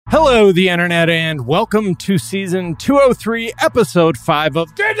Hello, the internet, and welcome to season 203, episode 5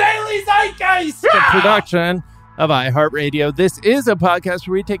 of The Daily Zeitgeist, a production of iHeartRadio. This is a podcast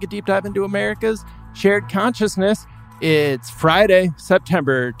where we take a deep dive into America's shared consciousness. It's Friday,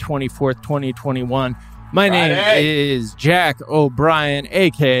 September 24th, 2021. My name is Jack O'Brien,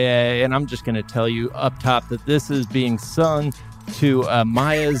 a.k.a., and I'm just going to tell you up top that this is being sung to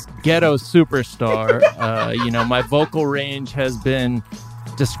Maya's Ghetto Superstar. My vocal range has been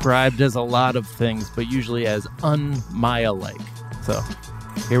described as a lot of things, but usually as un-Maya-like. So,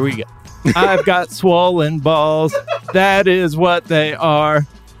 here we go. I've got swollen balls. That is what they are.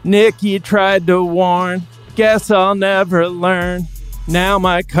 Nikki tried to warn. Guess I'll never learn. Now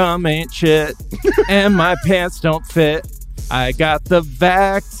my cum ain't shit, and my pants don't fit. I got the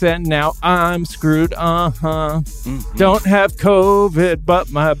vax, and now I'm screwed, Don't have COVID, but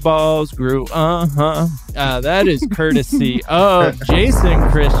my balls grew, That is courtesy of Jason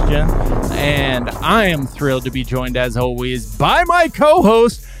Christian, and I am thrilled to be joined, as always, by my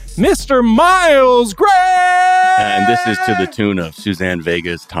co-host, Mr. Miles Gray! And this is to the tune of Suzanne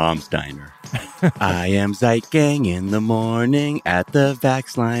Vega's Tom's Diner. I am Zeitgang in the morning at the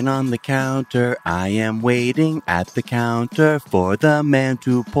vax line on the counter. I am waiting at the counter for the man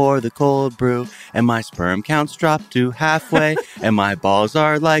to pour the cold brew. And my sperm counts drop to halfway. And my balls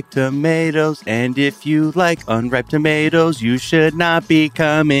are like tomatoes. And if you like unripe tomatoes, you should not be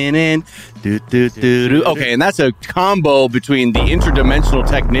coming in. Okay, and that's a combo between the interdimensional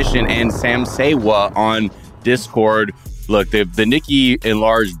technician and Sam Sewa on Discord. Look, the Nikki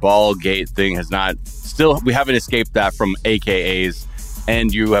enlarged ball gate thing we haven't escaped that from AKAs,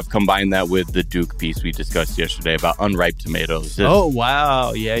 and you have combined that with the Duke piece we discussed yesterday about unripe tomatoes. Oh,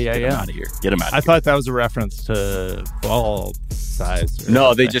 wow. Yeah. Get them out of here. Get them out of here. I thought that was a reference to ball size.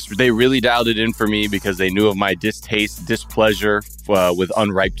 No, they really dialed it in for me because they knew of my displeasure with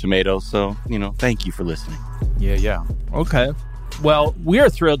unripe tomatoes. So, thank you for listening. Yeah. Okay. Well, we are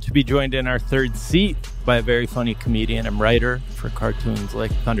thrilled to be joined in our third seat by a very funny comedian and writer for cartoons like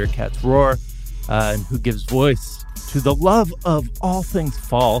Thundercats Roar, and who gives voice to the love of all things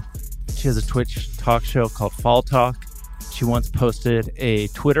fall. She has a Twitch talk show called Fall Talk. She once posted a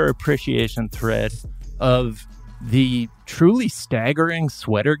Twitter appreciation thread of the truly staggering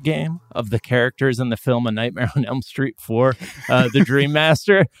sweater game of the characters in the film A Nightmare on Elm Street 4, The Dream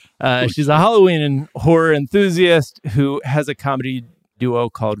Master. She's a Halloween and horror enthusiast who has a comedy duo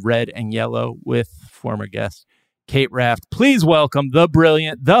called Red and Yellow with former guest Kate Raft. Please welcome the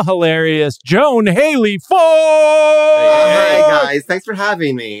brilliant, the hilarious Joan Haley Ford! Hey guys, thanks for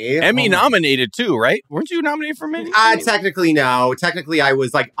having me. Emmy nominated too, right? Weren't you nominated for Emmy? Technically, no. Technically, I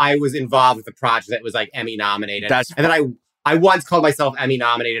was involved with the project that was Emmy nominated. And then I once called myself Emmy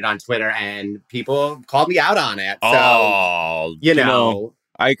nominated on Twitter, and people called me out on it. So, you know.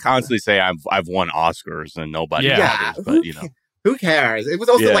 I constantly say I've won Oscars and nobody matters, but Who cares? It was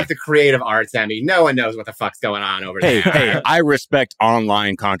also the Creative Arts Emmy. No one knows what the fuck's going on over there. Hey, I respect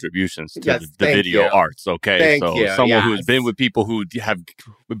online contributions to the video arts, okay? Thank you. Someone who's been with people who have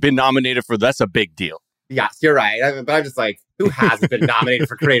been nominated for, that's a big deal. Yes, you're right. But I'm just who hasn't been nominated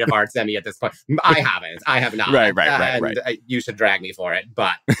for Creative Arts Emmy at this point? I haven't. I have not. Right. You should drag me for it.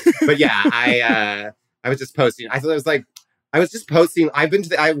 But yeah, I was just posting. I thought it was I was just posting. I've been to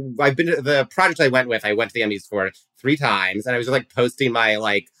the project I went to the Emmys for 3 times, and I was just posting my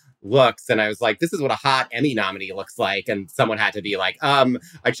looks, and I was like, this is what a hot Emmy nominee looks like, and someone had to be like,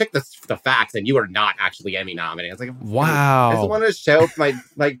 I checked the facts, and you are not actually Emmy nominated. I was like, wow, I just want to show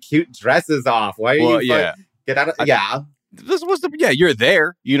my cute dresses off. Why are you get out of This was you're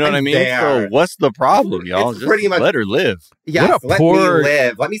there. You know what I mean? There. So what's the problem, y'all? It's pretty much let her live. Yes, let me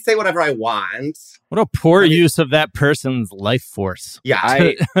live. Let me say whatever I want. What a poor use of that person's life force. Yeah.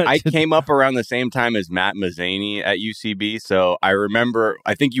 I came up around the same time as Matt Mazzani at UCB. So I remember,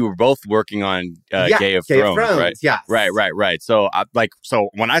 I think you were both working on Game of Thrones, right? Yes. Right. So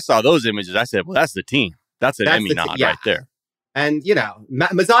when I saw those images, I said, well, that's the team. That's an Emmy nod right there. And,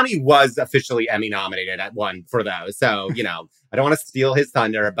 Mazzani was officially Emmy nominated at one for those. So, I don't want to steal his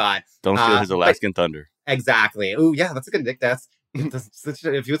thunder, but... Don't steal his Alaskan thunder. Exactly. Oh, yeah, that's a good nick.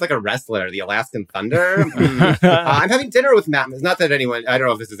 If he was a wrestler, the Alaskan Thunder. I'm having dinner with Matt. Not that anyone... I don't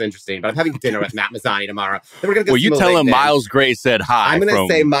know if this is interesting, but I'm having dinner with Matt Mazzani tomorrow. Then we're gonna you tell him Miles Gray said hi. I'm going to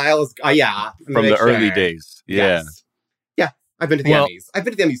say Miles... from the early days. Yeah. Yes. Yeah, I've been to the Emmys. I've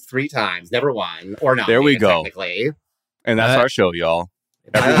been to the Emmys 3 times. Never won. Or not. There we go. Technically. And that's our show, y'all.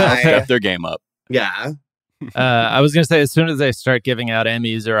 Everyone step their game up. Yeah. I was going to say, as soon as they start giving out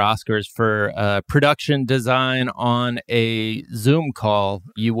Emmys or Oscars for production design on a Zoom call,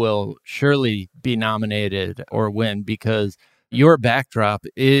 you will surely be nominated or win, because your backdrop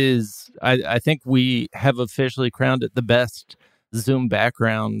is, I think we have officially crowned it the best Zoom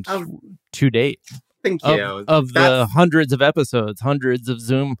background to date. Thank you. Of the hundreds of episodes, hundreds of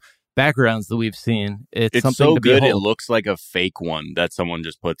Zoom backgrounds that we've seen. It's something so to good. behold. It looks like a fake one that someone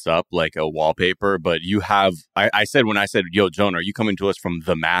just puts up, like a wallpaper. But you have, I said, when I said, yo, Joan, are you coming to us from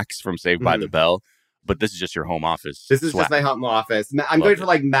the Max from Saved by the Bell? But this is just your home office. This is just my home office. I'm going for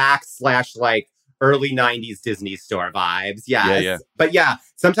like Max / like early 90s Disney store vibes. Yes. Yeah. But yeah,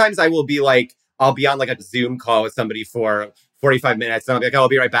 sometimes I will be like, I'll be on like a Zoom call with somebody for 45 minutes. And I'll be like, oh, I'll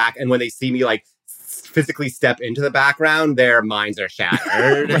be right back. And when they see me like physically step into the background, their minds are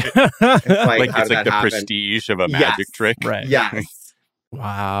shattered. It's like it's like the prestige of a magic trick. Right. Yes.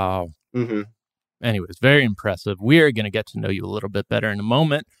 Wow. Mm-hmm. Anyways, very impressive. We are going to get to know you a little bit better in a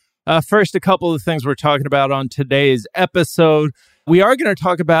moment. First, a couple of things we're talking about on today's episode. We are going to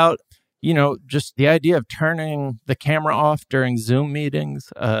talk about, just the idea of turning the camera off during Zoom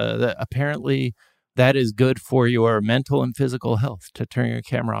meetings. Apparently, that is good for your mental and physical health to turn your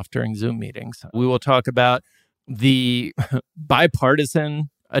camera off during Zoom meetings. We will talk about the bipartisan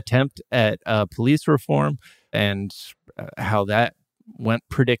attempt at police reform and how that went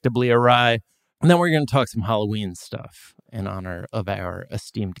predictably awry. And then we're going to talk some Halloween stuff in honor of our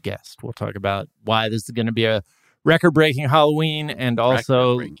esteemed guest. We'll talk about why this is going to be a record-breaking Halloween and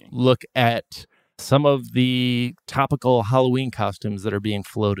also look at some of the topical Halloween costumes that are being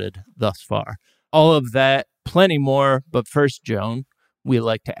floated thus far. All of that, plenty more. But first, Joan, we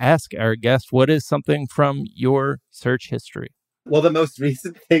like to ask our guest, what is something from your search history? Well, the most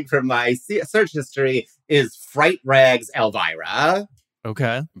recent thing from my search history is Fright Rags Elvira.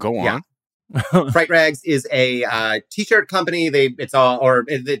 Okay. Go on. Yeah. Fright Rags is a t-shirt company.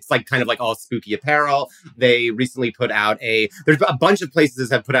 It's like kind of like all spooky apparel. They recently put out there's a bunch of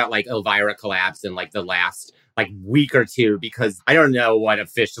places have put out like Elvira collabs in like the last like week or two, because I don't know what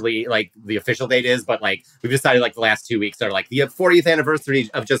officially like the official date is, but like we've decided like the last 2 weeks are like the 40th anniversary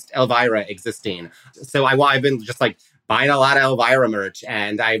of just Elvira existing. So I've been just like buying a lot of Elvira merch,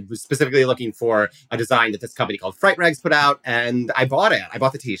 and I was specifically looking for a design that this company called Fright Rags put out, and I bought it. I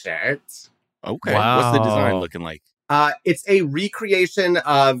bought the t-shirt. Okay. Wow. What's the design looking like? It's a recreation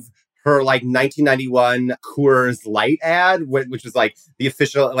of her like 1991 Coors Light ad, which was like the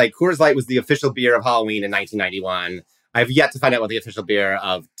official, like Coors Light was the official beer of Halloween in 1991. I've yet to find out what the official beer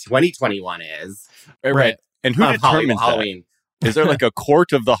of 2021 is. Right. And who determines Halloween? Is there like a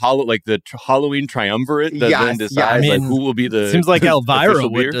court of the Halloween triumvirate that then decides like who will be the? Seems like Elvira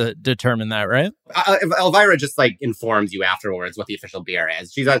would determine that, right? Elvira just like informs you afterwards what the official beer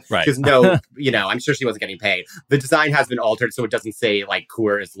is. She's no, I'm sure she wasn't getting paid. The design has been altered so it doesn't say like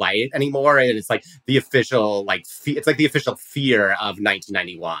Coors Light anymore, and it's like the official like it's like the official fear of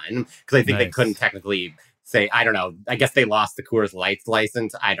 1991, because I think they couldn't technically say, I don't know. I guess they lost the Coors Light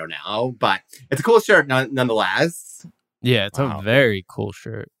license. I don't know, but it's a cool shirt nonetheless. Yeah, it's a very cool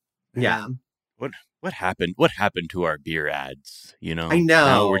shirt. Yeah. What happened? What happened to our beer ads? I know.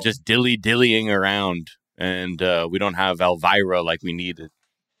 Now we're just dillying around, and we don't have Elvira like we needed.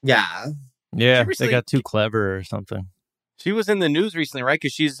 Yeah. Yeah, they got too clever or something. She was in the news recently, right?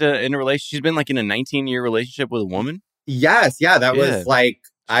 Because she's in a relationship. She's been like in a 19-year relationship with a woman. Yes. Yeah. That was like,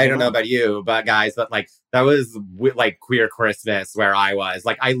 I don't know about you, but guys, but like that was like Queer Christmas where I was.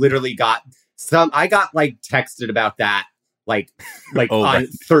 Like I literally got like texted about that like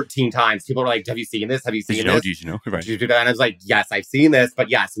 13 times. People were like, have you seen this? Have you seen this? Did you know? Right. And I was like, yes, I've seen this. But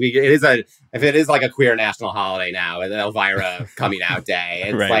yes, if it is like a queer national holiday now, the Elvira coming out day.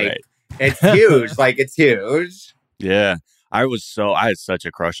 It's it's huge. Like it's huge. Yeah. I had such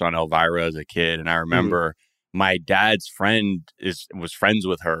a crush on Elvira as a kid. And I remember my dad's friend was friends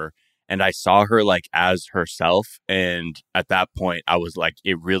with her. And I saw her like as herself. And at that point, I was like,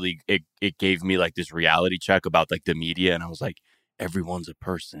 it gave me like this reality check about like the media. And I was like, everyone's a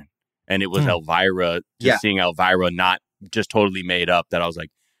person. And it was Elvira, seeing Elvira not just totally made up, that I was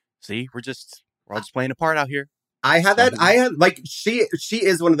like, see, we're all just playing a part out here. She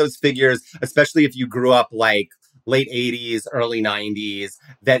is one of those figures, especially if you grew up like late 80s, early 90s,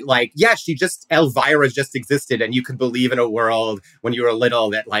 that like, Elvira just existed, and you could believe in a world when you were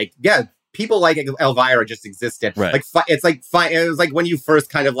little that like, people like Elvira just existed. Right. Like, it's like, it was like when you first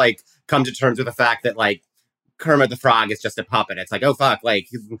kind of like come to terms with the fact that like Kermit the Frog is just a puppet. It's like, oh fuck, like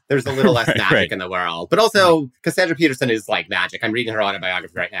there's a little less magic in the world. But also Cassandra Peterson is like magic. I'm reading her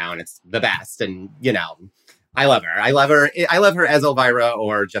autobiography right now, and it's the best. And I love her. I love her as Elvira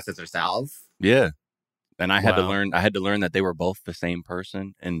or just as herself. Yeah. And I had to learn that they were both the same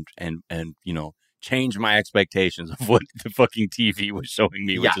person, and changed my expectations of what the fucking TV was showing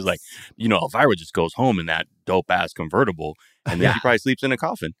me, which Yes. is like, Elvira just goes home in that dope ass convertible, and then Yeah. she probably sleeps in a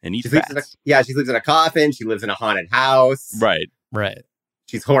coffin and eats She sleeps in bats. she sleeps in a coffin. She lives in a haunted house. Right. Right.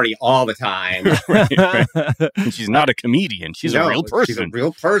 She's horny all the time. right. And she's not a comedian. She's a real person. She's a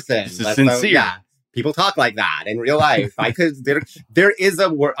real person. This is sincere. Yeah. People talk like that in real life. There is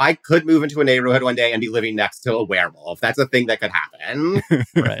I could move into a neighborhood one day and be living next to a werewolf. That's a thing that could happen.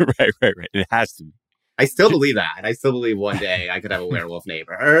 Right. right. It has to be. I still believe that. I still believe one day I could have a werewolf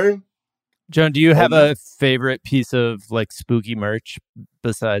neighbor. Joan, do you have a favorite piece of like spooky merch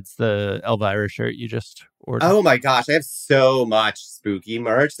besides the Elvira shirt you just ordered? Oh my gosh, I have so much spooky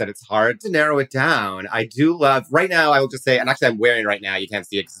merch that it's hard to narrow it down. I do love, right now, I will just say, and actually I'm wearing it right now, you can't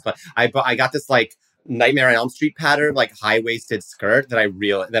see it, but I got this like Nightmare on Elm Street pattern, like high-waisted skirt that I'm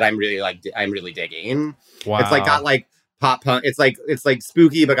really digging. Wow. It's like got like pop punk, it's like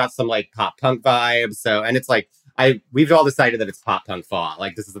spooky, but got some like pop punk vibes. So, and it's like, we've all decided that it's pop punk fall.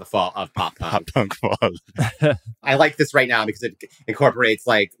 Like this is the fall of pop punk. Pop punk fall. I like this right now because it incorporates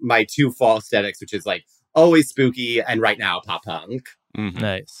like my two fall aesthetics, which is like always spooky and right now pop punk. Mm-hmm.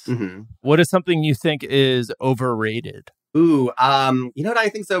 Nice. Mm-hmm. What is something you think is overrated? Ooh, you know what I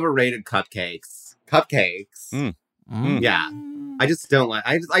think's overrated? Cupcakes. Yeah. I just don't like.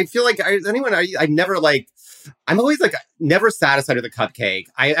 I feel like I never like. I'm always like never satisfied with a cupcake.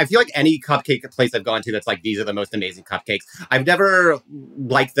 I feel like any cupcake place I've gone to that's like these are the most amazing cupcakes. I've never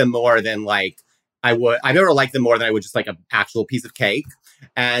liked them more than like I would. I've never liked them more than I would just like an actual piece of cake.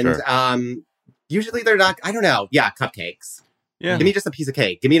 And usually they're not. I don't know. Yeah, cupcakes. Yeah. Give me just a piece of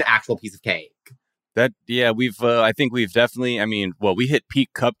cake. Give me an actual piece of cake. We've I think we've definitely. I mean, we hit peak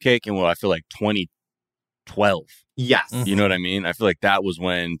cupcake in I feel like 2012. Yes. You know what I mean? I feel like that was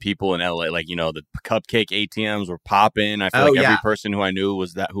when people in LA, like, the cupcake ATMs were popping. I feel like every person who I knew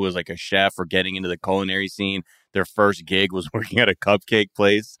who was like a chef or getting into the culinary scene, their first gig was working at a cupcake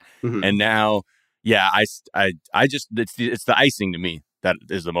place. Mm-hmm. And now, I just, it's the icing to me that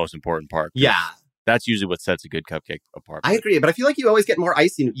is the most important part. Yeah. That's usually what sets a good cupcake apart. I agree, but I feel like you always get more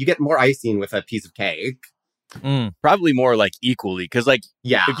icing. You get more icing with a piece of cake. Probably more like equally. Because like,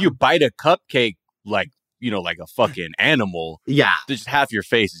 if you bite a cupcake, like, like a fucking animal. Yeah. Just half your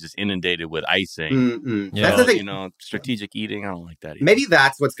face is just inundated with icing. Mm-mm. Yeah. That's the thing. Strategic eating. I don't like that either. Maybe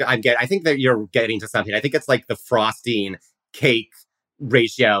that's what's I'm getting. I think that you're getting to something. I think it's like the frosting cake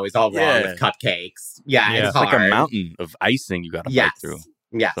ratio is all wrong with cupcakes. Yeah. It's like hard. a mountain of icing you got to fight through.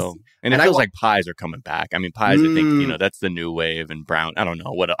 Yes. So, and it feels like pies are coming back. I mean, pies, I think, that's the new wave, and brown. I don't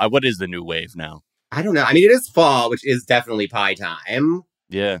know. What is the new wave now? I don't know. I mean, it is fall, which is definitely pie time.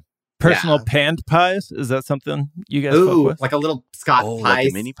 Yeah. Personal panned pies? Is that something you guys fuck with? Like a little Scott pie. Like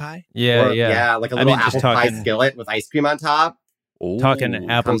a mini pie? Yeah. Like a little apple pie skillet with ice cream on top. Talking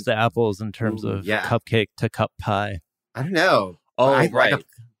apples to apples in terms of cupcake to cup pie. I don't know. I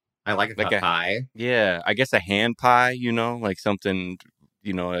like a cup pie. Yeah. I guess a hand pie, like something,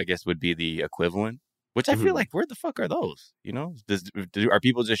 I guess would be the equivalent. Which I feel like, where the fuck are those? Are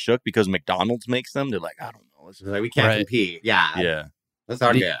people just shook because McDonald's makes them? They're like, I don't know. It's like, we can't compete. Yeah. Yeah. Those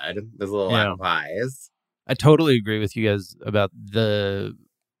are good. Those little apple pies. I totally agree with you guys about the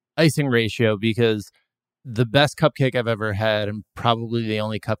icing ratio, because the best cupcake I've ever had, and probably the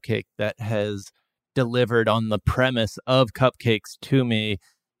only cupcake that has delivered on the premise of cupcakes to me,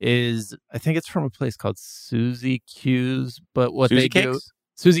 is I think it's from a place called Susie Q's. But what Susie they Cakes? do,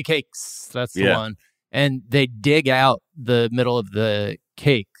 Susie Cakes, that's the one. And they dig out the middle of the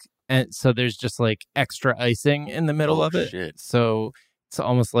cake, and so there's just like extra icing in the middle of it. Shit. So it's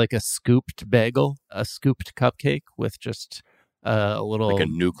almost like a scooped bagel, a scooped cupcake with just a little like a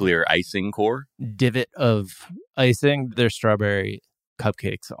nuclear icing core divot of icing. Their strawberry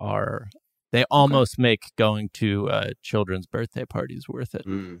cupcakes they almost make going to children's birthday parties worth it.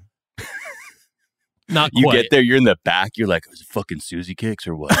 Not you quite. get there, you're in the back, you're like, is it fucking Susie Cakes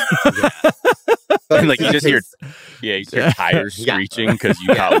or what? And like you just hear tires screeching because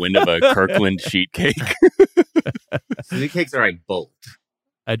you caught wind of a Kirkland sheet cake. Susie Cakes are a bolt.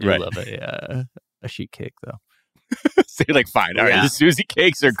 I do love a sheet cake though. Say like, fine, all right, the Susie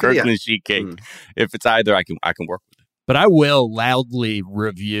Cakes or Kirkland sheet cake. If it's either, I can work with it. But I will loudly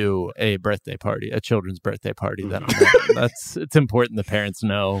review a children's birthday party that I'm having. It's important the parents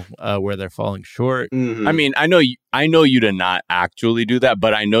know where they're falling short. Mm-hmm. I mean, I know you to not actually do that,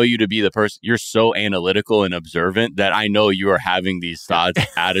 but I know you to be the person. You're so analytical and observant that I know you are having these thoughts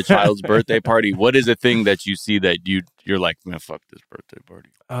at a child's birthday party. What is a thing that you see that you're like, man, fuck this birthday party?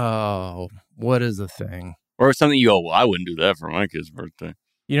 Oh, what is the thing? Or something you go, well, I wouldn't do that for my kid's birthday.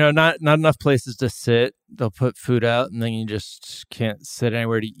 not enough places to sit. They'll put food out, and then you just can't sit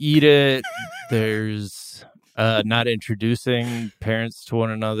anywhere to eat it. There's not introducing parents to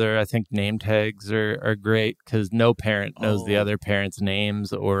one another. I think name tags are great because no parent knows the other parent's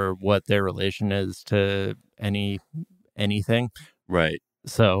names or what their relation is to anything. Right.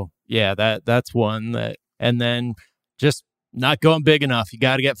 So yeah, that's one that, and then just not going big enough. You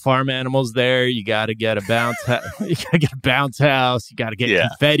got to get farm animals there. You got to get a bounce. You got to get a bounce house. You got to get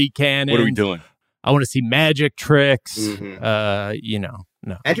confetti cannons. What are we doing? I want to see magic tricks. Mm-hmm.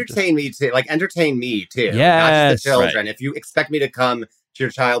 No. Entertain me too. Like entertain me too. Yes, not just the children. right. If you expect me to come to your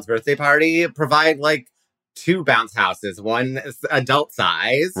child's birthday party, provide like 2 bounce houses, one adult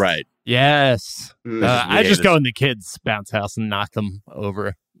size. Right. Yes. I Yeah, just go in the kids' bounce house and knock them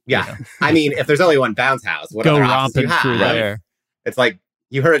over. Yeah. I mean, if there's only one bounce house, what Go other options do romping you have? through there. It's like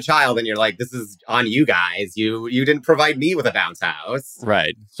you hurt a child and you're like, this is on you guys. You didn't provide me with a bounce house.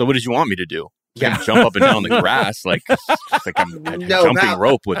 Right. So what did you want me to do? Yeah. Jump up and down the grass like I'm jumping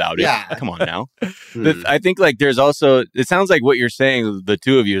rope without it. Yeah. Come on now. I think like there's also, it sounds like what you're saying, the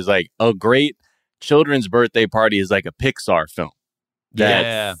two of you, is like a great children's birthday party is like a Pixar film.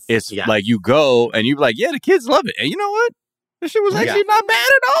 That it's like you go and you're like, yeah, the kids love it. And you know what? This shit was actually not bad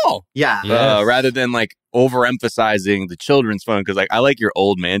at all. Yeah. Rather than like overemphasizing the children's fun. Because like I like your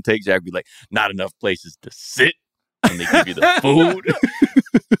old man take, Jack. Be like, not enough places to sit. And they give you the food.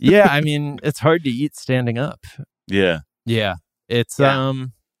 Yeah, I mean, it's hard to eat standing up. Yeah. It's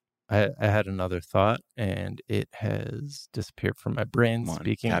I had another thought and it has disappeared from my brain.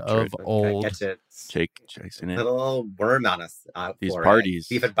 Speaking of old, Jake's in it. Little worm on us. These parties.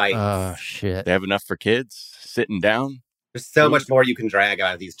 See if it bites. Oh shit! They have enough for kids sitting down. There's so much more you can drag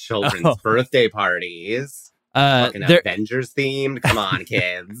out of these children's birthday parties. Fucking Avengers themed. Come on,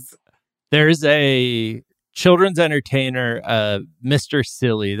 kids. There's a children's entertainer, Mr.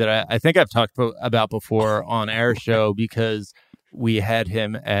 Silly, that I think I've talked about before on our show because we had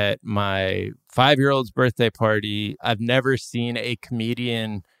him at my 5-year-old's birthday party. I've never seen a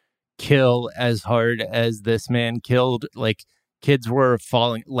comedian kill as hard as this man killed. Like, kids were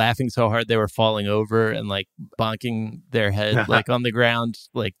laughing so hard they were falling over and like bonking their head like on the ground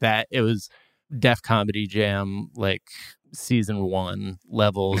like that. It was Def Comedy Jam, like season 1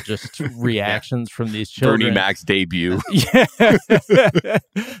 level, just reactions from these children. Bernie Mac's debut. Yeah.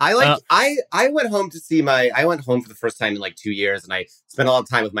 I went home for the first time in like 2 years, and I spent a lot of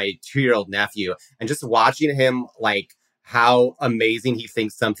time with my 2-year-old nephew, and just watching him, like how amazing he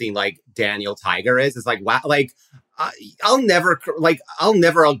thinks something like Daniel Tiger is like, wow, like I'll never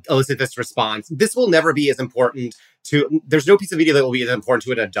elicit this response. This will never be as important there's no piece of media that will be as important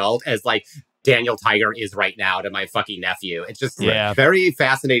to an adult as like Daniel Tiger is right now to my fucking nephew. It's just very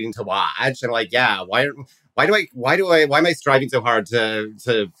fascinating to watch. And like, yeah, why am I striving so hard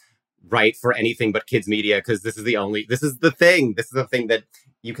to write for anything but kids media? Because this is the thing that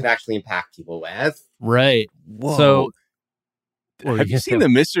you can actually impact people with. Right. Whoa. So have you seen the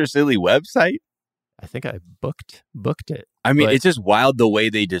Mr. Silly website? I think I booked it. I mean, it's just wild the way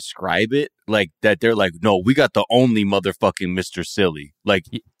they describe it. Like that they're like, no, we got the only motherfucking Mr. Silly. Like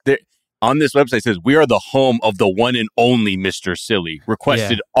on this website it says, we are the home of the one and only Mr. Silly,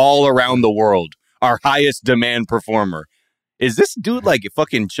 requested all around the world. Our highest demand performer. Is this dude like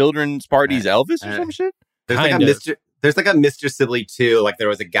fucking children's parties Elvis or some shit? There's like a Mr. Silly 2, like there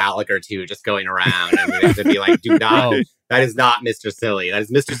was a Gallagher 2 just going around, and we have to be like, do not, that is not Mr. Silly. That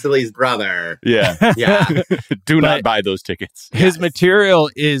is Mr. Silly's brother. Yeah. Yeah. Do not buy those tickets. His material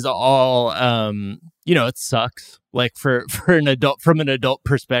is all, it sucks. Like for an adult, from an adult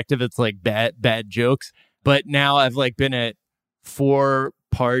perspective, it's like bad jokes. But now I've like been at 4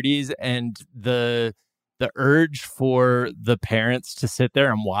 parties, and the urge for the parents to sit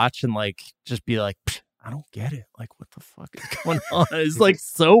there and watch and like just be like, I don't get it. Like, what the fuck is going on? It's like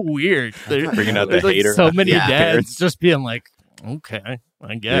so weird. Bringing out the hater. So many dads parents. just being like, okay,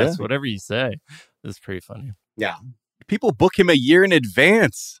 I guess, whatever you say. It's pretty funny. Yeah. People book him a year in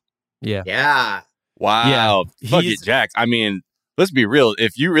advance. Yeah. Yeah. Wow. Yeah. Fuck it, Jax. I mean, let's be real.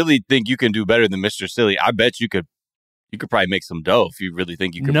 If you really think you can do better than Mr. Silly, I bet you could probably make some dough if you really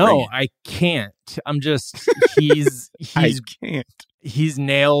think you can. No, I can't. I'm just, I can't. He's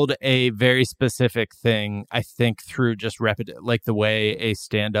nailed a very specific thing, I think, through just like the way a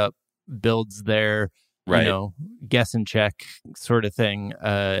stand-up builds their, guess and check sort of thing.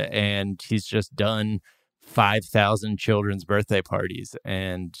 And he's just done 5,000 children's birthday parties.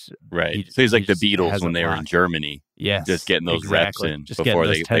 And so he's like the Beatles when they were in Germany. Yes. Just getting those reps in just before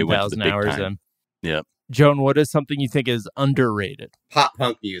those they went to the 10,000 big hours time. in. Yep. Joan, what is something you think is underrated? Pop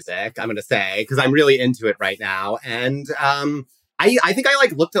punk music, I'm going to say, because I'm really into it right now. And I think I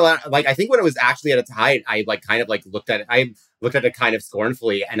like looked a lot, like, I think when it was actually at its height, I like kind of like looked at it. I looked at it kind of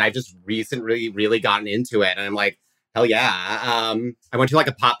scornfully, and I've just recently really gotten into it. And I'm like, hell yeah. I went to like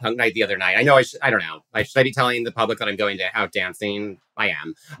a pop punk night the other night. I know I don't know. Should I be telling the public that I'm going to out dancing? I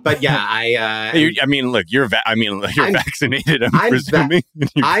am. But yeah, I mean, look, you're vaccinated, I'm presuming.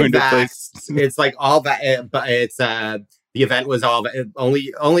 I'm vaxxed. It's like all that, but it's, the event was all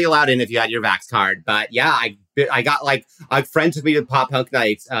only allowed in if you had your Vax card. But yeah, I got like a friend took me to pop punk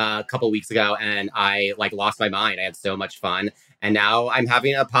nights a couple weeks ago, and I like lost my mind. I had so much fun, and now I'm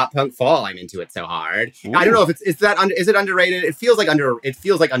having a pop punk fall. I'm into it so hard. Ooh. I don't know if is it underrated? It feels like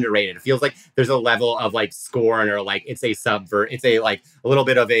underrated. It feels like there's a level of like scorn, or like it's a like a little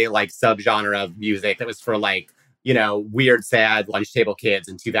bit of a like subgenre of music that was for like, you know, weird, sad lunch table kids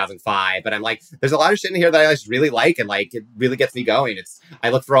in 2005. But I'm like, there's a lot of shit in here that I just really like, and like it really gets me going.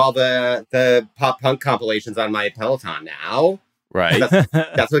 I look for all the pop punk compilations on my Peloton now. Right.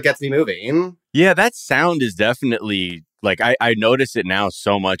 That's what gets me moving. Yeah, that sound is definitely like I notice it now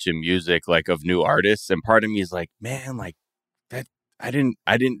so much in music, like of new artists, and part of me is like, man, like that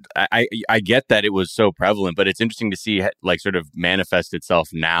I get that it was so prevalent, but it's interesting to see like sort of manifest itself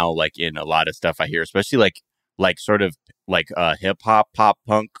now, like in a lot of stuff I hear, especially like sort of like hip hop, pop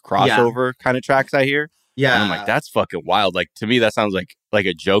punk crossover kind of tracks I hear. Yeah. And I'm like, that's fucking wild. Like, to me, that sounds like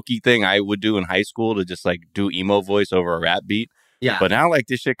a jokey thing I would do in high school to just like do emo voice over a rap beat. Yeah. But now like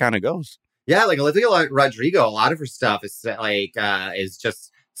this shit kind of goes. Yeah. Like Olivia Rodrigo, a lot of her stuff is like, is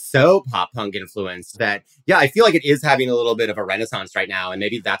just so pop punk influenced that, yeah, I feel like it is having a little bit of a renaissance right now. And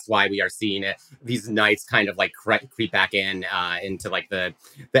maybe that's why we are seeing these nights kind of like creep back into like the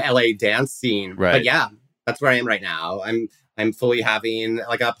LA dance scene. Right. But yeah, that's where I am right now. I'm fully having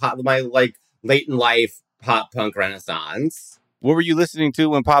like my like late in life pop punk renaissance. What were you listening to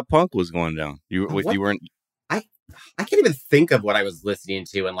when pop punk was going down? You weren't. I can't even think of what I was listening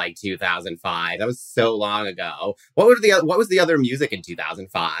to in like 2005. That was so long ago. What was the other music in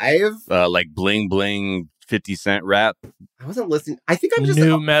 2005? Like Bling Bling, 50 Cent rap. I wasn't listening. I think I'm just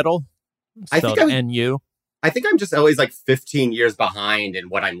new metal. I think I'm NU. I think I'm just always like 15 years behind in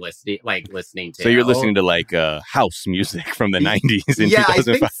what I'm listening to. So you're listening to like house music from the 90s in 2005. I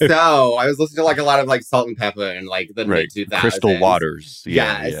think so. I was listening to like a lot of like Salt and Pepper and like the mid 2000s. Crystal Waters.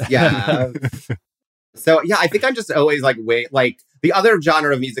 Yeah. So yeah, I think I'm just always like the other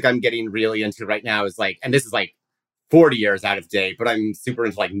genre of music I'm getting really into right now is like, and this is like 40 years out of date, but I'm super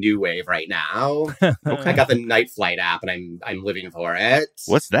into like new wave right now. Okay. I got the Night Flight app and I'm living for it.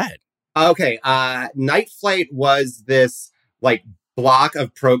 What's that? Okay, Night Flight was this like block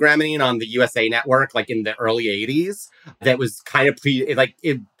of programming on the USA Network, like in the early 80s, that was kind of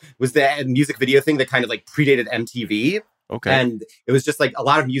it was the music video thing that kind of like predated MTV. Okay. And it was just like a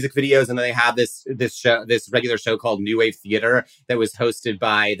lot of music videos, and then they had this regular show called New Wave Theater that was hosted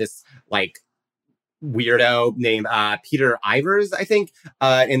by this like weirdo named Peter Ivers, I think,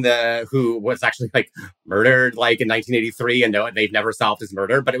 who was actually like murdered like in 1983, and they've never solved his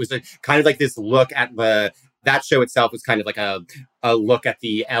murder. But it was kind of like this look at that show itself was kind of like a look at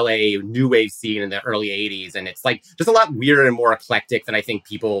the LA new wave scene in the early 80s. And it's like just a lot weirder and more eclectic than I think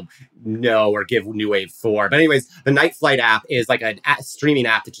people know or give new wave for. But anyways, the Night Flight app is like a streaming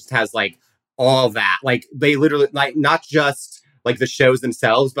app that just has like all that. Like they literally like not just like the shows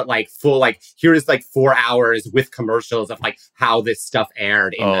themselves, but like full, like here is like 4 hours with commercials of like how this stuff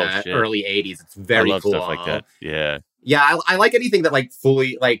aired in the early 80s. It's very cool. Stuff like that. Yeah. Yeah, I like anything that like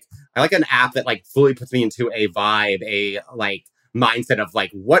fully like I like an app that like fully puts me into a vibe, a like mindset of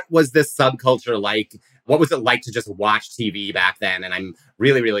like what was this subculture like? What was it like to just watch TV back then? And I'm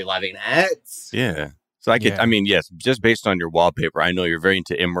really, really loving it. Yeah. So I mean, yes, just based on your wallpaper, I know you're very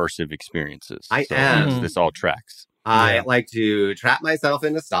into immersive experiences. I am. This all tracks. I like to trap myself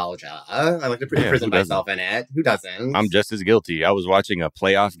in nostalgia. I like to imprison myself in it. Who doesn't? I'm just as guilty. I was watching a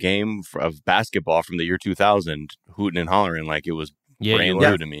playoff game of basketball from the year 2000, hooting and hollering like it was brand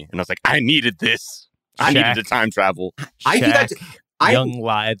new to me. And I was like, I needed this. I needed to time travel. I do that. Young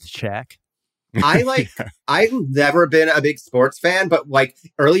live Shaq. I've never been a big sports fan, but like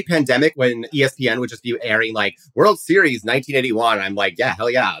early pandemic when ESPN would just be airing like World Series 1981, I'm like, yeah, hell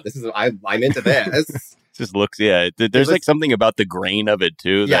yeah, I'm into this. Just looks, there's like something about the grain of it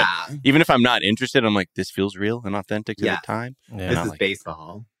too. That even if I'm not interested, I'm like, this feels real and authentic to the time. Yeah. This is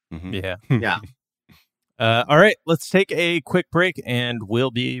baseball. Mm-hmm. Yeah. Yeah. All right, let's take a quick break and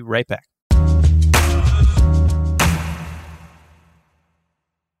we'll be right back.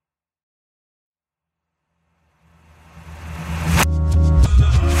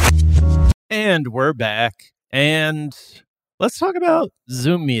 And we're back. And Let's talk about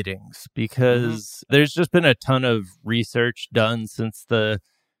Zoom meetings because there's just been a ton of research done since the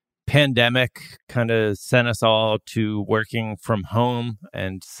pandemic kind of sent us all to working from home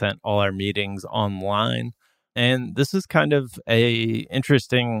and sent all our meetings online. And this is kind of a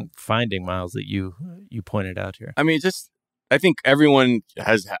interesting finding, Miles, that you pointed out here. I mean, I think everyone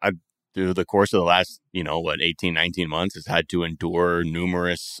has, through the course of the last, 18, 19 months, has had to endure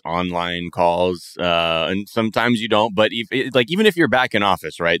numerous online calls. And sometimes you don't. But even if you're back in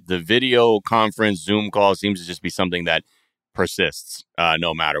office, right, the video conference, Zoom call seems to just be something that persists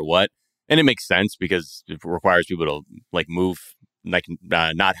no matter what. And it makes sense because it requires people to move,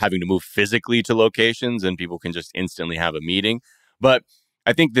 not having to move physically to locations, and people can just instantly have a meeting. But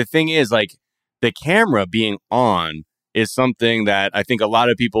I think the thing is, the camera being on is something that I think a lot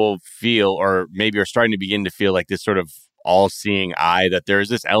of people feel, or maybe are starting to begin to feel, like this sort of all-seeing eye, that there's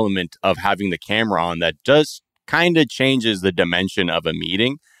this element of having the camera on that just kind of changes the dimension of a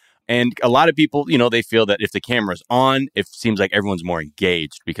meeting. And a lot of people, they feel that if the camera's on, it seems like everyone's more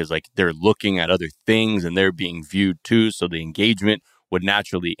engaged because they're looking at other things and they're being viewed too. So the engagement would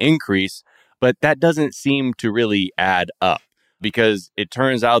naturally increase. But that doesn't seem to really add up, because it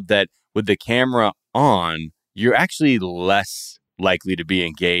turns out that with the camera on, you're actually less likely to be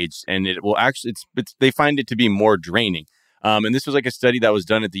engaged, and it will actually, they find it to be more draining. And this was a study that was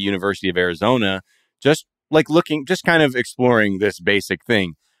done at the University of Arizona, just kind of exploring this basic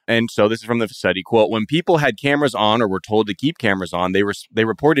thing. And so this is from the study, quote, when people had cameras on or were told to keep cameras on, they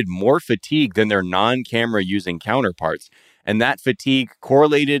reported more fatigue than their non-camera using counterparts. And that fatigue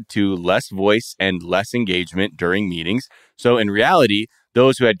correlated to less voice and less engagement during meetings. So in reality,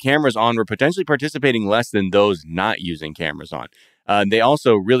 those who had cameras on were potentially participating less than those not using cameras on. They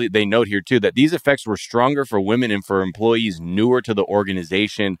also they note here too that these effects were stronger for women and for employees newer to the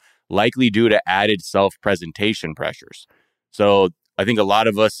organization, likely due to added self-presentation pressures. So I think a lot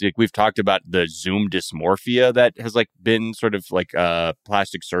of us, we've talked about the Zoom dysmorphia that has been sort of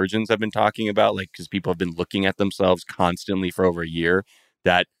plastic surgeons have been talking about, because people have been looking at themselves constantly for over a year,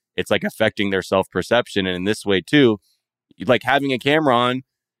 that it's affecting their self-perception. And in this way too, having a camera on,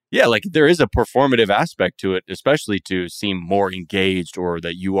 there is a performative aspect to it, especially to seem more engaged, or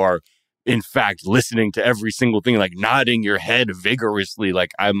that you are in fact listening to every single thing, nodding your head vigorously.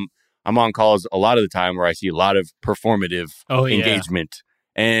 I'm on calls a lot of the time where I see a lot of performative engagement.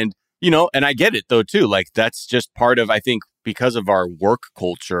 And, and I get it though too. That's just part of, I think, because of our work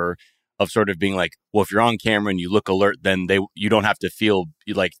culture of sort of being well, if you're on camera and you look alert, then you don't have to feel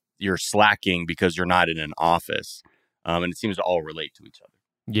like you're slacking because you're not in an office. And it seems to all relate to each other.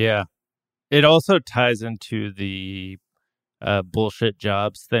 Yeah. It also ties into the bullshit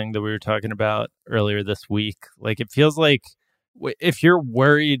jobs thing that we were talking about earlier this week. It feels like if you're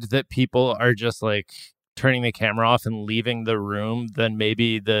worried that people are just turning the camera off and leaving the room, then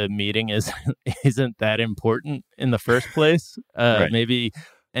maybe the meeting isn't that important in the first place. Right. Maybe,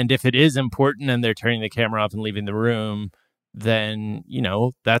 and if it is important and they're turning the camera off and leaving the room, then,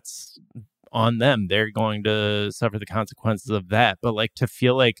 that's on them. They're going to suffer the consequences of that. But to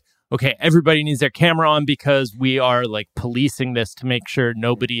feel okay, everybody needs their camera on because we are policing this to make sure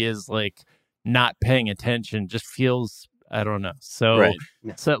nobody is not paying attention, just feels, I don't know. So, right.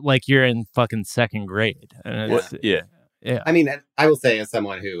 So you're in fucking second grade. And yeah. I mean, I will say, as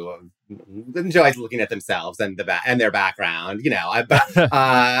someone who enjoys looking at themselves and their background, but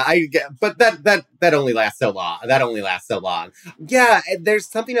that only lasts so long. Yeah, there's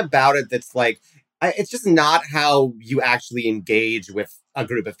something about it that's it's just not how you actually engage with a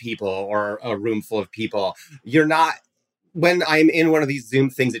group of people or a room full of people. You're not. When I'm in one of these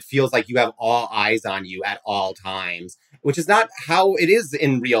Zoom things, it feels like you have all eyes on you at all times, which is not how it is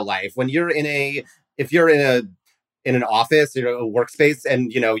in real life. When you're if you're in an office, a workspace, and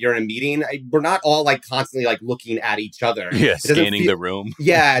you're in a meeting, we're not all constantly looking at each other. Yeah, scanning the room.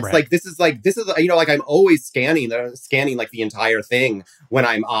 Yeah, it's right. This is I'm always scanning the entire thing when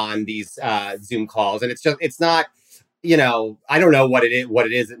I'm on these Zoom calls, and it's not. I don't know what it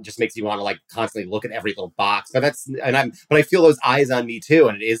is. It just makes you want to constantly look at every little box. But but I feel those eyes on me too.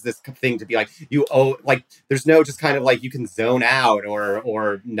 And it is this thing to be there's no just kind of you can zone out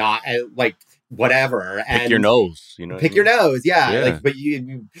or not whatever. Pick your nose, Pick your nose. Yeah. But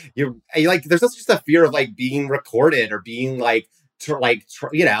you're there's also just a fear of being recorded or being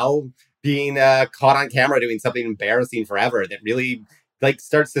being caught on camera doing something embarrassing forever that really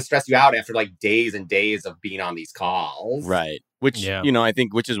starts to stress you out after days and days of being on these calls. Right. Which, I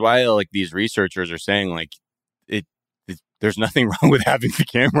think, which is why these researchers are saying there's nothing wrong with having the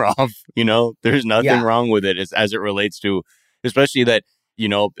camera off. There's nothing wrong with it as it relates to, especially that,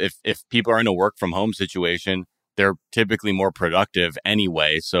 if people are in a work from home situation, they're typically more productive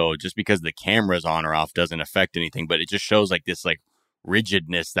anyway. So just because the camera's on or off doesn't affect anything, but it just shows like this like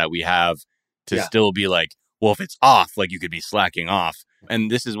rigidness that we have to still be like, well, if it's off, like you could be slacking off. And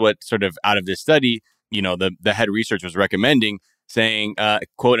this is what sort of out of this study, the head research was recommending, saying,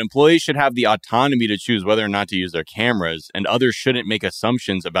 quote, employees should have the autonomy to choose whether or not to use their cameras, and others shouldn't make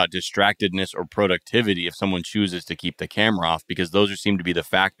assumptions about distractedness or productivity if someone chooses to keep the camera off, because those seem to be the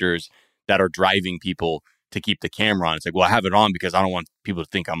factors that are driving people to keep the camera on. It's like, well, I have it on because I don't want people to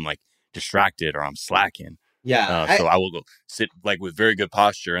think I'm like distracted or I'm slacking. Yeah. So I will go sit like with very good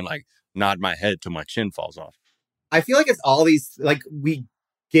posture and like nod my head till my chin falls off. I feel like it's all these, like, we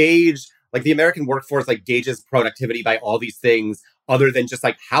gauge, like, the American workforce, like, gauges productivity by all these things other than just,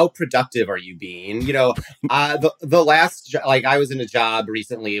 like, how productive are you being? You know, the last, like, I was in a job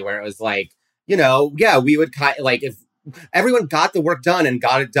recently where it was like, we would like, if everyone got the work done and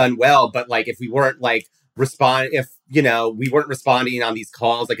got it done well, but, like, if we weren't, like, we weren't responding on these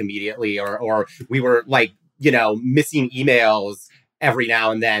calls, like, immediately, or we were, like, missing emails every now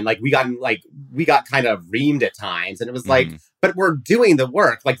and then, like we got kind of reamed at times, and it was like, but we're doing the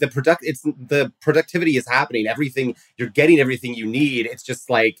work, like the productivity is happening, you're getting everything you need. It's just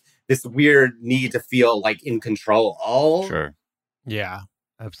like this weird need to feel like in control. Sure. Yeah,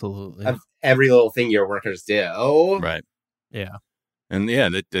 absolutely. Of every little thing your workers do. Right. Yeah. And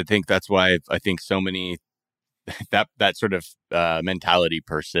I think that's why I think so many that sort of mentality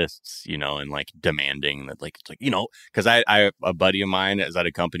persists, and like demanding that, like, it's like, because I a buddy of mine is at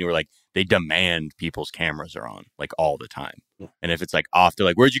a company where like they demand people's cameras are on like all the time. Yeah. And if it's like off, they're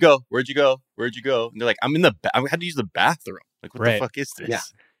like, where'd you go? And they're like, I had to use the bathroom. Like, what the fuck is this? Yeah.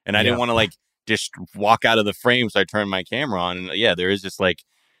 And I didn't want to like just walk out of the frame. So I turned my camera on, and there is just like,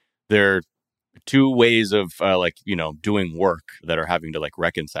 there are two ways of doing work that are having to like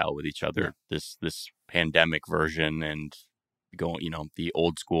reconcile with each other. Yeah. This pandemic version and going, the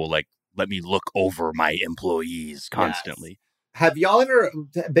old school, like, let me look over my employees constantly. Yes. Have y'all ever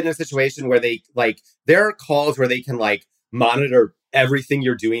been in a situation where they like, there are calls where they can like monitor everything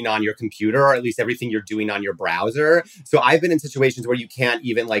you're doing on your computer, or at least everything you're doing on your browser? So I've been in situations where you can't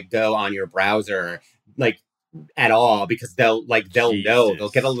even like go on your browser like at all, because they'll know, they'll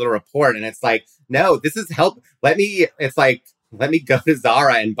get a little report, and it's like, no, this is help. Let me go to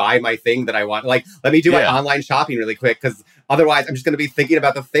Zara and buy my thing that I want. Like, let me do my online shopping really quick, because otherwise I'm just going to be thinking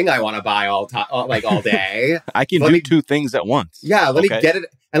about the thing I want to buy all day. I can do two things at once. Yeah, let me get it.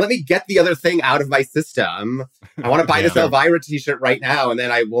 And let me get the other thing out of my system. I want to buy this Elvira t-shirt right now, and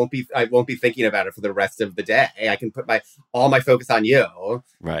then I won't be thinking about it for the rest of the day. I can put all my focus on you.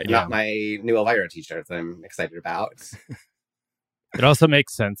 Right. Not my new Elvira t-shirt that I'm excited about. It also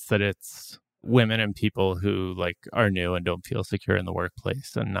makes sense that it's women and people who like are new and don't feel secure in the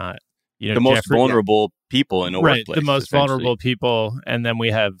workplace, and not the most vulnerable people in a workplace. The most vulnerable people. And then we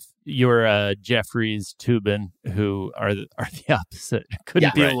have your Jeffries Toobin, who are the opposite.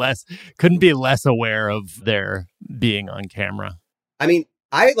 Couldn't be less aware of their being on camera. I mean,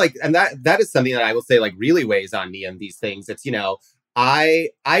 I like, and that is something that I will say like really weighs on me in these things. It's, I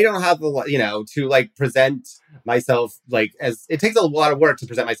don't have to like present myself like, as it takes a lot of work to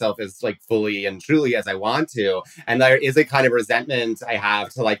present myself as like fully and truly as I want to. And there is a kind of resentment I have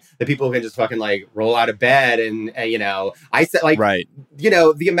to like the people who can just fucking like roll out of bed and I said like, right.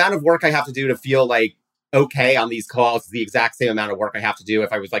 The amount of work I have to do to feel like okay on these calls is the exact same amount of work I have to do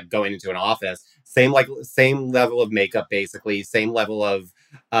if I was like going into an office. Same level of makeup, basically, same level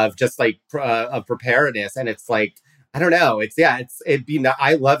of just like of preparedness. And it's like, I don't know.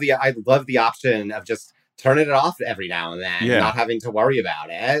 I love the option of just turning it off every now and then, not having to worry about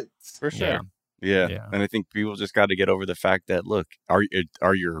it. For sure. Yeah. And I think people just got to get over the fact that, look, are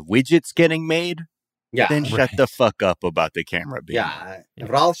your widgets getting made? Yeah. Then shut the fuck up about the camera being made. If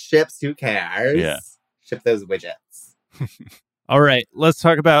it all ships, who cares? Yeah. Ship those widgets. All right. Let's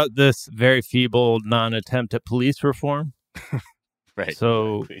talk about this very feeble non-attempt at police reform. Right.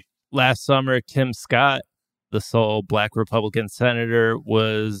 So last summer, Tim Scott, the sole Black Republican senator,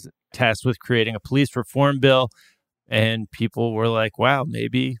 was tasked with creating a police reform bill. And people were like, wow,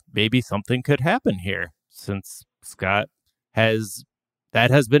 maybe something could happen here, since Scott has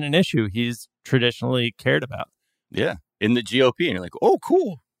been an issue he's traditionally cared about. Yeah. In the GOP. And you're like, oh,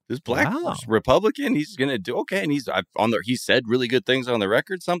 cool. This black Republican, he's going to do okay. And he said really good things on the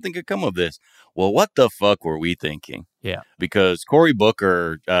record. Something could come of this. Well, what the fuck were we thinking? Yeah. Because Cory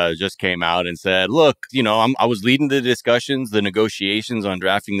Booker just came out and said, look, I was leading the discussions, the negotiations on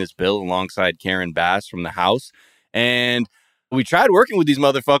drafting this bill alongside Karen Bass from the House. And we tried working with these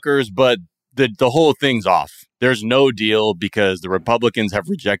motherfuckers, but the whole thing's off. There's no deal because the Republicans have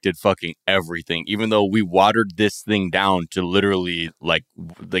rejected fucking everything, even though we watered this thing down to literally like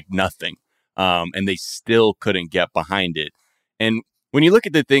nothing. And they still couldn't get behind it. And when you look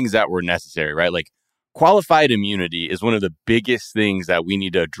at the things that were necessary, right? Like qualified immunity is one of the biggest things that we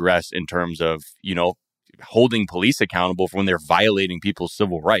need to address in terms of, holding police accountable for when they're violating people's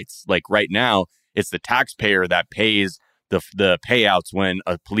civil rights. Like right now, it's the taxpayer that pays the payouts when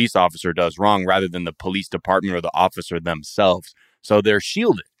a police officer does wrong rather than the police department or the officer themselves. So they're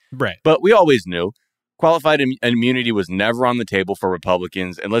shielded. Right. But we always knew qualified immunity was never on the table for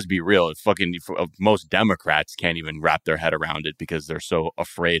Republicans. And let's be real, most Democrats can't even wrap their head around it because they're so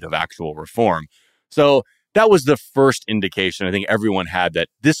afraid of actual reform. So that was the first indication I think everyone had that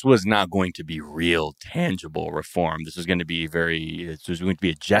this was not going to be real, tangible reform. This was going to be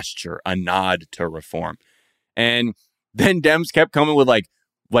a gesture, a nod to reform. And then Dems kept coming with like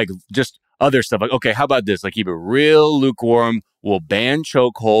just other stuff. Like, okay, how about this? Like keep it real lukewarm. We'll ban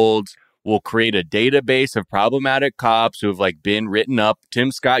chokeholds. We'll create a database of problematic cops who have like been written up.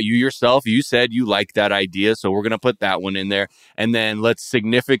 Tim Scott, you yourself, you said you like that idea. So we're going to put that one in there. And then let's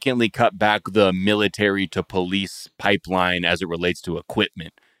significantly cut back the military to police pipeline as it relates to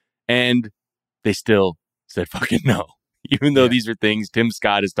equipment. And they still said fucking no, even though these are things Tim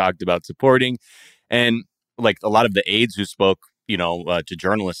Scott has talked about supporting. And like a lot of the aides who spoke, to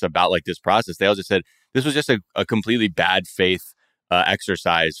journalists about like this process, they all just said this was just a completely bad faith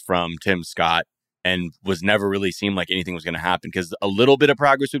exercise from Tim Scott and was never really seemed like anything was going to happen because a little bit of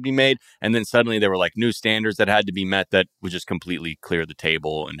progress would be made. And then suddenly there were like new standards that had to be met that would just completely clear the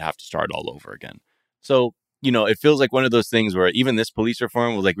table and have to start all over again. So, it feels like one of those things where even this police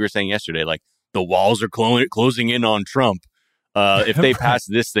reform was like we were saying yesterday, like the walls are closing in on Trump. If they passed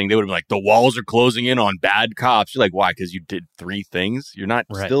this thing, they would have been like, the walls are closing in on bad cops. You're like, why? Because you did 3 things. You're not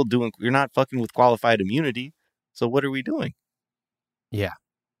you're not fucking with qualified immunity. So what are we doing? Yeah.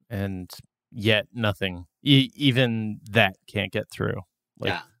 And yet nothing, even that can't get through.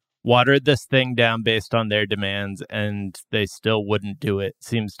 Watered this thing down based on their demands and they still wouldn't do it.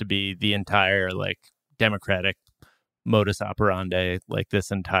 Seems to be the entire Democratic modus operandi, like this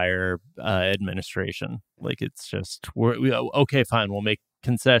entire administration. Like it's just okay, fine, we'll make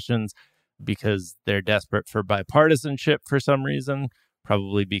concessions because they're desperate for bipartisanship for some reason,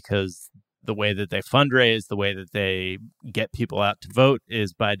 probably because the way that they fundraise, the way that they get people out to vote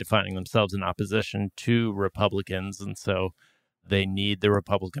is by defining themselves in opposition to Republicans, and so they need the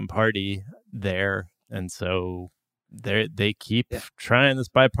Republican Party there, and so they keep trying this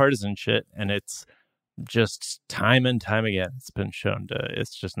bipartisan shit, and it's just time and time again, it's been shown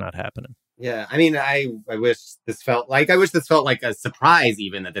it's just not happening. Yeah, I mean, I wish this felt like a surprise,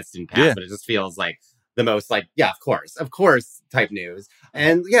 even that this didn't pass, but it just feels like the most of course type news.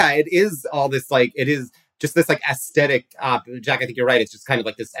 And it is all this it is just this aesthetic. Jack, I think you're right. It's just kind of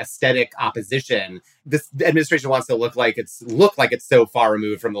like this aesthetic opposition. This administration wants to look like it's so far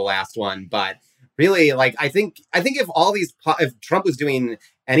removed from the last one, but really, I think if Trump was doing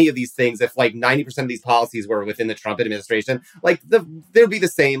any of these things, if 90% of these policies were within the Trump administration, there'd be the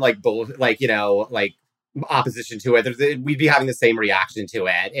same opposition to it. We'd be having the same reaction to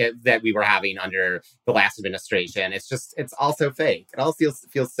it that we were having under the last administration. It's all so fake. It all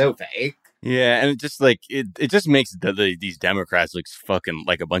feels so fake. Yeah, and it just it just makes these Democrats look fucking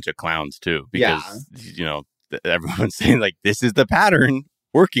like a bunch of clowns too, because everyone's saying this is the pattern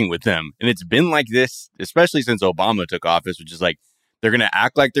working with them, and it's been like this especially since Obama took office, which is they're gonna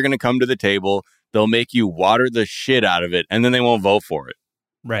act like they're gonna come to the table, they'll make you water the shit out of it, and then they won't vote for it.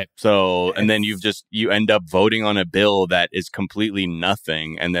 Right. So, and then you end up voting on a bill that is completely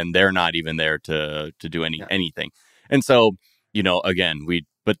nothing, and then they're not even there to do anything. And so, again,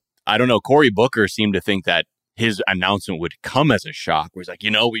 but I don't know, Cory Booker seemed to think that his announcement would come as a shock, where he's like,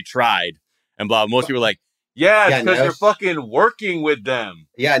 we tried, and blah. Most people were like, it's because you're fucking working with them.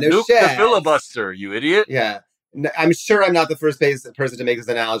 Yeah, no Nuke shit. the filibuster, you idiot. Yeah. I'm sure I'm not the first person to make this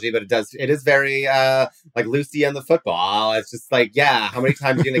analogy, but it is very like Lucy and the football. It's just how many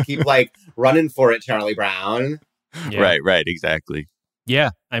times are you going to keep running for it, Charlie Brown? Yeah. Right, exactly.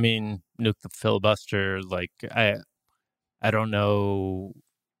 Yeah, I mean, nuke the filibuster. I don't know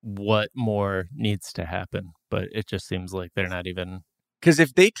what more needs to happen, but it just seems like they're not even. Because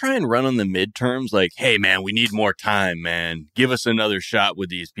if they try and run on the midterms, hey man, we need more time, man. Give us another shot with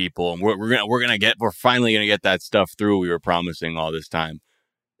these people, and we're finally gonna get that stuff through we were promising all this time.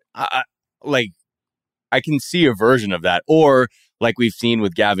 I can see a version of that, or like we've seen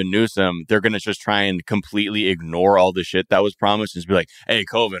with Gavin Newsom, they're gonna just try and completely ignore all the shit that was promised and just be like, "Hey,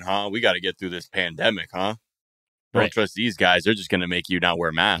 COVID, huh? We got to get through this pandemic, huh?" Don't Right. trust these guys. They're just going to make you not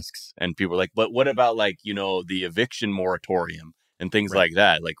wear masks. And people are like, but what about like, the eviction moratorium and things Right. like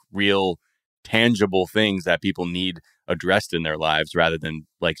that? Like real tangible things that people need addressed in their lives rather than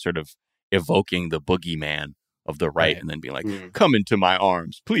like sort of evoking the boogeyman of the right and then being like, come into my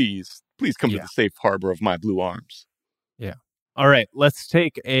arms, please. Please come to the safe harbor of my blue arms. Yeah. All right. Let's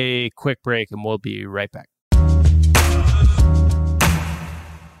take a quick break and we'll be right back.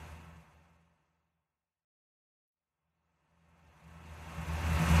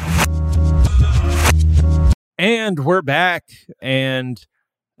 And we're back. And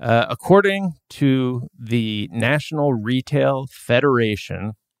according to the National Retail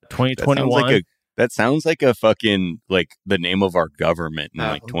Federation, 2021. That sounds like a fucking, like, the name of our government in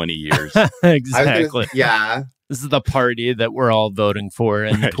like 20 years. Exactly. Yeah. This is the party that we're all voting for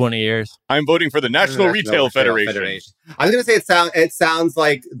in 20 years. I'm voting for the National Retail Federation. I was going to say it sounds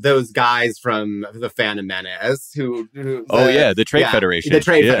like those guys from the Phantom Menace the Trade Federation. The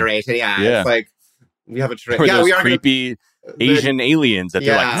Trade Federation, yeah. It's like, we have a trade. Or yeah, those we are creepy Asian aliens that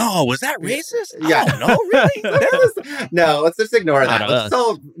they're like, no, was that racist? Yeah. No, really? No, let's just ignore that. Not Let's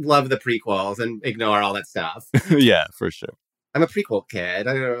all love the prequels and ignore all that stuff. Yeah, for sure. I'm a prequel kid.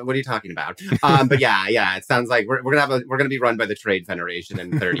 I don't know, what are you talking about? But yeah, it sounds like we're gonna be run by the Trade Federation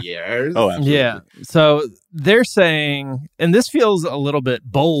in 30 years. Oh, absolutely. Yeah. So they're saying, and this feels a little bit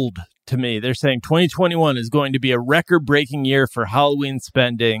bold to me. They're saying 2021 is going to be a record-breaking year for Halloween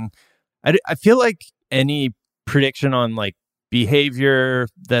spending. I feel like any prediction on like behavior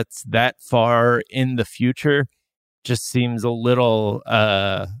that's that far in the future just seems a little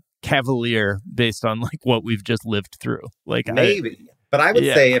cavalier based on like what we've just lived through. Like maybe, but I would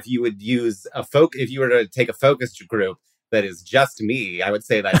say if you would use if you were to take a focus group that is just me, I would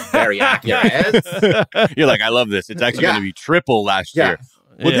say that's very accurate. You're like, I love this. It's actually going to be triple last year.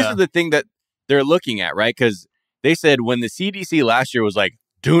 Well, this is the thing that they're looking at, right? Because they said when the CDC last year was like,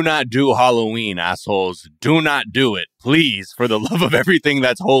 do not do Halloween, assholes. Do not do it. Please, for the love of everything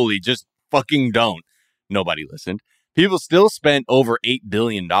that's holy, just fucking don't. Nobody listened. People still spent over $8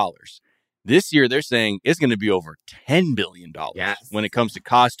 billion. This year, they're saying it's going to be over $10 billion when it comes to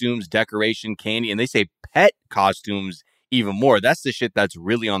costumes, decoration, candy, and they say pet costumes even more. That's the shit that's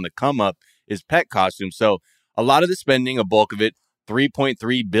really on the come up is pet costumes. So a lot of the spending, a bulk of it,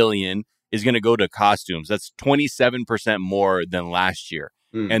 $3.3 billion, is going to go to costumes. That's 27% more than last year.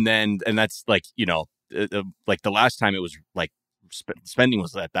 And that's like, like the last time it was like spending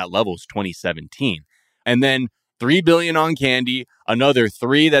was at that level was 2017. And then $3 billion on candy, another $3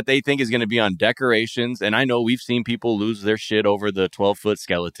 billion that they think is going to be on decorations. And I know we've seen people lose their shit over the 12-foot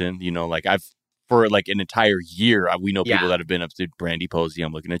skeleton. Like for like an entire year, we know people that have been up to Brandy Posey,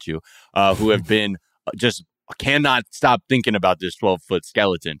 I'm looking at you, who have been just cannot stop thinking about this 12-foot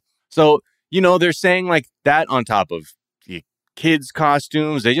skeleton. So, they're saying like that on top of the kids'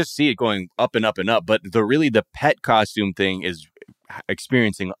 costumes. They just see it going up and up and up. But the pet costume thing is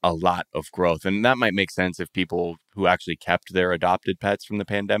experiencing a lot of growth. And that might make sense if people who actually kept their adopted pets from the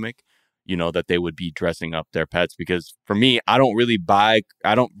pandemic, that they would be dressing up their pets. Because for me, I don't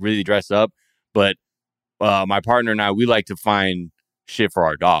really dress up, but my partner and I, we like to find shit for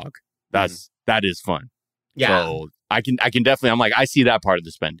our dog. That is fun. Yeah. So I can definitely, I'm like, I see that part of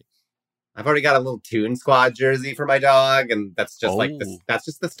the spending. I've already got a little Toon Squad jersey for my dog, and that's just that's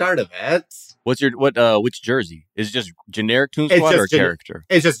just the start of it. Which jersey? Is it just generic Toon Squad or character?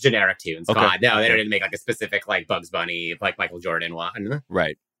 It's just generic Toon Squad. Okay. No, they didn't make like a specific like Bugs Bunny, like Michael Jordan one.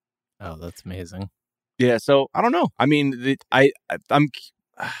 Right. Oh, that's amazing. Yeah, so I don't know. I mean,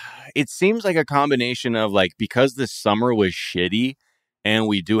 it seems like a combination of like, because this summer was shitty and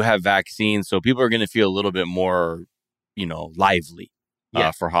we do have vaccines, so people are going to feel a little bit more, lively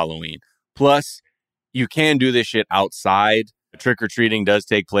for Halloween. Plus, you can do this shit outside. Trick-or-treating does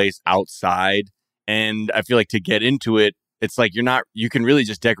take place outside. And I feel like to get into it, it's like you can really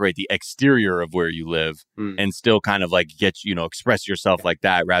just decorate the exterior of where you live and still kind of like express yourself like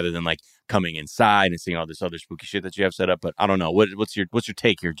that rather than like coming inside and seeing all this other spooky shit that you have set up. But I don't know. What's your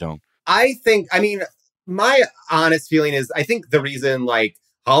take here, Joan? My honest feeling is I think the reason like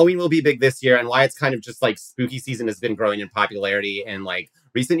Halloween will be big this year and why it's kind of just like spooky season has been growing in popularity in like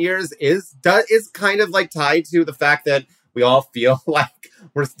recent years is kind of like tied to the fact that we all feel like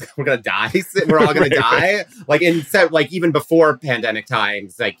we're gonna die. We're all gonna die. Like like even before pandemic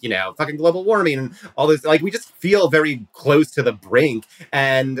times, like fucking global warming and all this. Like we just feel very close to the brink.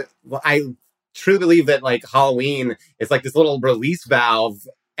 And I truly believe that like Halloween is like this little release valve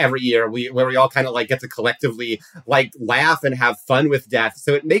every year where we all kind of like get to collectively like laugh and have fun with death.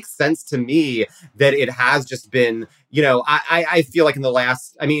 So it makes sense to me that it has just been, you know, I feel like in the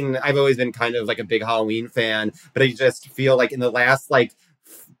last, I mean, I've always been kind of like a big Halloween fan, but I just feel like in the last like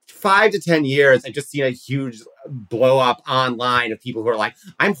 5 to 10 years, I've just seen a huge blow up online of people who are like,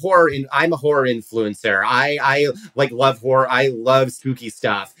 I'm a horror influencer. I like love horror. I love spooky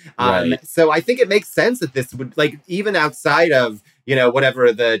stuff. Right. So I think it makes sense that this would like, even outside of, you know,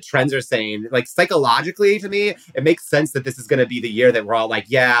 whatever the trends are saying, like psychologically to me, it makes sense that this is going to be the year that we're all like,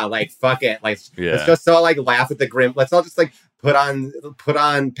 yeah, like, fuck it. Like, let's just all like laugh at the grim. Let's all just like put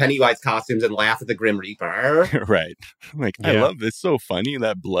on Pennywise costumes and laugh at the Grim Reaper. Right. Like, I love this. So funny,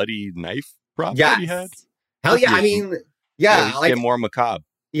 that bloody knife prop that he had. Hell yeah. I mean, yeah. Like, get more macabre.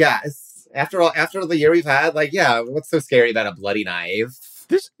 Yeah. After the year we've had, like, yeah, what's so scary about a bloody knife?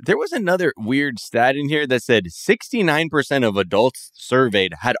 There was another weird stat in here that said 69% of adults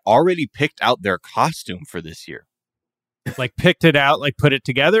surveyed had already picked out their costume for this year. Like picked it out, like put it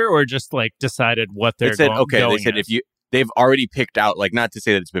together, or just like decided what they're going they said as? They've already picked out, like, not to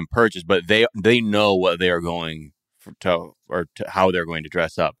say that it's been purchased, but they know what they are going to how they're going to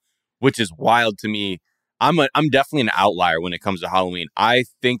dress up, which is wild to me. I'm definitely an outlier when it comes to Halloween. I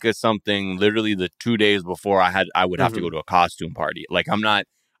think of something literally the 2 days before I would have to go to a costume party. Like,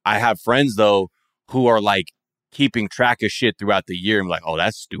 I have friends though who are like keeping track of shit throughout the year. I'm like, oh,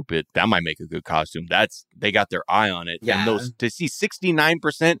 that's stupid. That might make a good costume. They got their eye on it. Yeah. And to see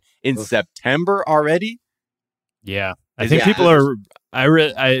 69% in September already. Yeah, I think people are.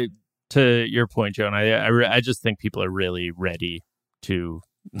 To your point, Joan. I just think people are really ready to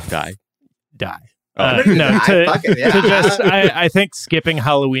die. I think skipping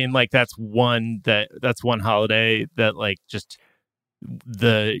Halloween, like that's one holiday that like just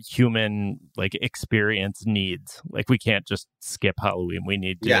the human like experience needs. Like we can't just skip Halloween. We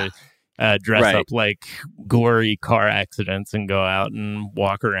need to dress up like gory car accidents and go out and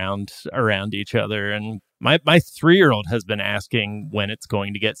walk around each other. And my 3-year-old has been asking when it's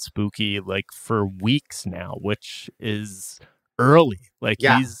going to get spooky like for weeks now, which is early. Like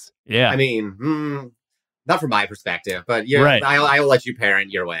he's I mean, not from my perspective, but right. I'll let you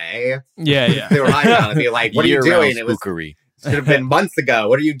parent your way. Yeah. They were right on and be like, "What are you doing?" It should have been months ago.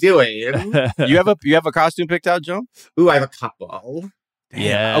 What are you doing? You have a costume picked out, Joe? Ooh, I have a couple.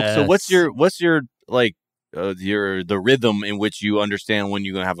 Yeah. Oh, so what's your like the rhythm in which you understand when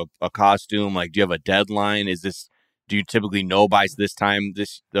you're gonna have a costume? Like, do you have a deadline? Do you typically know by this time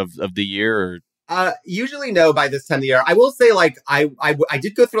of the year? Or usually know by this time of the year. I will say, like, I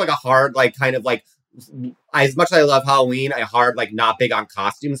did go through like a hard, like, kind of like, as much as I love Halloween, a hard, like, not big on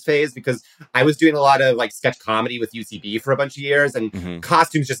costumes phase, because I was doing a lot of like sketch comedy with UCB for a bunch of years, and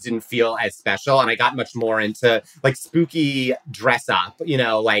costumes just didn't feel as special. And I got much more into like spooky dress up, you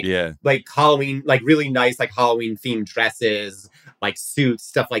know, like Halloween, like really nice, like Halloween themed dresses, like suits,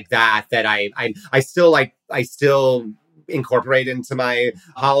 stuff like that. That I still incorporate into my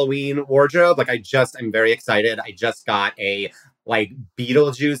Halloween wardrobe. Like I'm very excited. I just got a like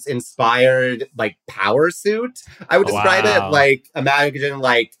Beetlejuice inspired like power suit. I would describe it like imagine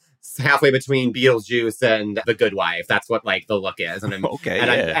like halfway between Beetlejuice and The Good Wife. That's what like the look is. And I'm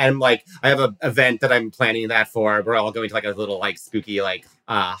like, I have an event that I'm planning that for. We're all going to like a little like spooky like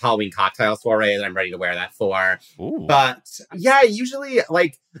Halloween cocktail soiree that I'm ready to wear that for. Ooh. But yeah, usually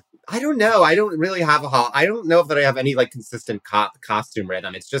like I don't know. I don't really have I don't know if that I have any like consistent costume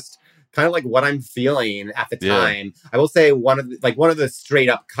rhythm. It's just kind of like what I'm feeling at the time. I will say one of the straight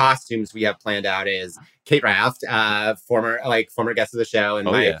up costumes we have planned out is Kate Raft, former guest of the show and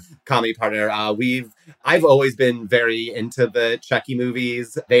my comedy partner. I've always been very into the Chucky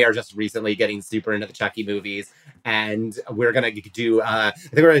movies. They are just recently getting super into the Chucky movies. And we're going to do, I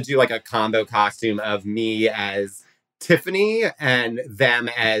think we're going to do like a combo costume of me as Tiffany and them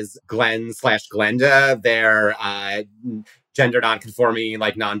as Glenn/Glenda. They're gender non-conforming,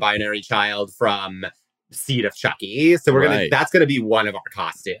 like non-binary child from Seed of Chucky. So that's gonna be one of our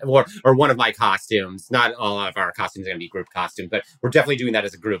costumes, or one of my costumes. Not all of our costumes are gonna be group costumes, but we're definitely doing that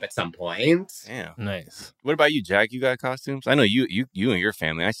as a group at some point. Yeah, nice. What about you, Jack? You got costumes? I know you and your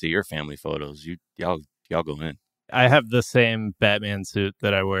family. I see your family photos. Y'all go in. I have the same Batman suit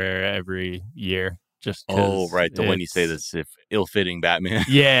that I wear every year. Just right, the one you say this ill-fitting Batman.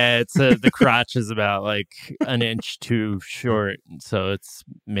 Yeah, it's the crotch is about like an inch too short, so it's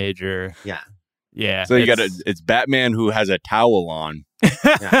major. Yeah. So it's Batman who has a towel on.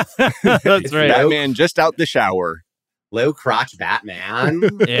 That's right. Batman just out the shower. Low crotch Batman.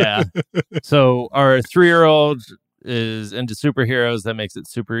 Yeah. So our 3-year-old is into superheroes. That makes it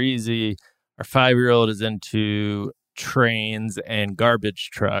super easy. Our 5-year-old is into trains and garbage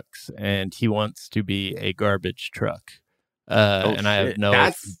trucks, and he wants to be a garbage truck. And I have no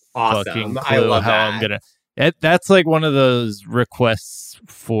That's awesome. fucking I clue love how that. I'm gonna. That's like one of those requests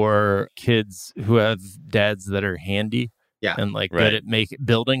for kids who have dads that are handy, Yeah. and like Right. good at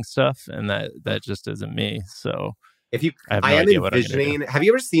building stuff, and that just isn't me. So If you, I have no I am idea what I'm gonna do. envisioning. Have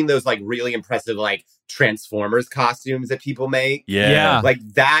you ever seen those like really impressive like Transformers costumes that people make? Yeah. Like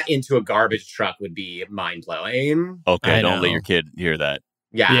that into a garbage truck would be mind blowing. Okay, I don't know. let your kid hear that.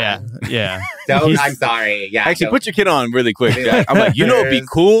 Yeah. yeah. Don't, He's- I'm sorry. Yeah. Actually, don't- put your kid on really quick. I'm like, you know, it'd be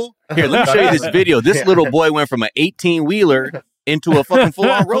cool. Here, let me show you this video. This little boy went from an 18-wheeler into a fucking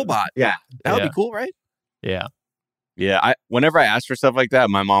full-on robot. Yeah. That would Yeah. be cool, right? Yeah. Yeah. Whenever I asked for stuff like that,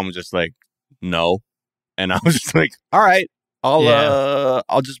 my mom was just like, no. And I was just like, all right, I'll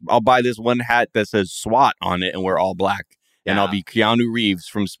buy this one hat that says SWAT on it and we're all black. And I'll be Keanu Reeves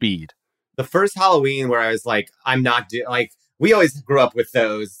from Speed. The first Halloween where I was like, I'm not like, we always grew up with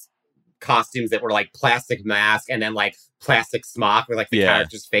those costumes that were like plastic mask and then like plastic smock with like the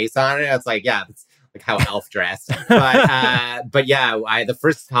character's face on it. It's like, yeah, it's like how Elf dressed. But yeah, the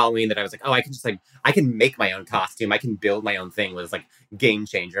first Halloween that I was like, oh, I can just like, I can make my own costume. I can build my own thing was like game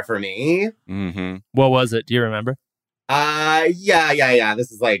changer for me. Mm-hmm. What was it? Do you remember? Yeah.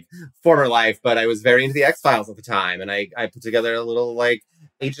 This is like former life, but I was very into the X-Files at the time. And I put together a little like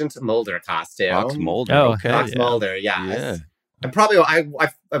Agent Mulder costume. Fox Mulder. Oh, okay. hell Fox yeah. Mulder, yes. Yeah. And probably I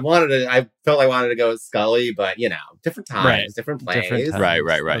felt I wanted to go with Scully, but you know, different times, Right. different plays. Different times. Right.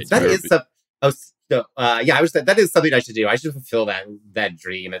 That is that is something I should do. I should fulfill that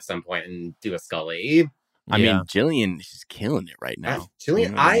dream at some point and do a Scully. I mean, Jillian, she's killing it right now. Jillian, You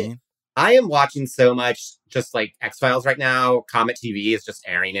know what I mean? I am watching so much just like X-Files right now. Comet TV is just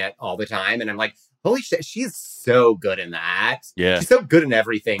airing it all the time. And I'm like, holy shit, she's so good in that. Yeah. She's so good in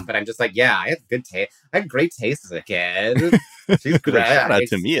everything. But I'm just like, yeah, I had good taste. I had great taste as a kid. She's great. Shout out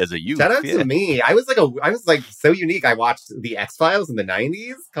to me as a youth. Shout out to me. I was like so unique. I watched the X-Files in the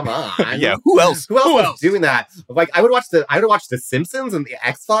 90s. Come on. Yeah, who else? Who was doing that? Like I would watch the Simpsons and the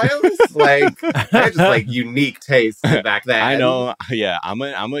X-Files. Like I had just like unique taste back then. I know. Yeah, I'm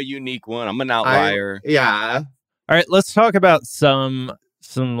a unique one. I'm an outlier. Yeah. All right, let's talk about some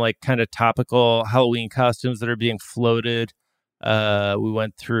like kind of topical Halloween costumes that are being floated. We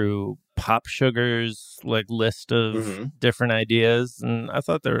went through Pop Sugar's like list of different ideas, and I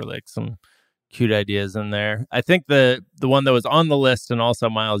thought there were like some cute ideas in there. I think the one that was on the list, and also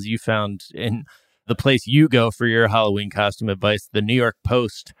Miles, you found in the place you go for your Halloween costume advice, the New York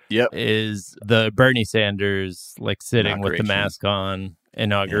Post, is the Bernie Sanders like sitting with the mask on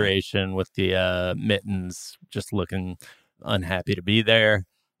inauguration with the mittens, just looking unhappy to be there.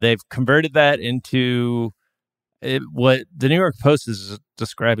 They've converted that into what the New York Post is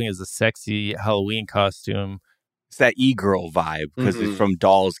describing as a sexy Halloween costume. It's that e-girl vibe because it's from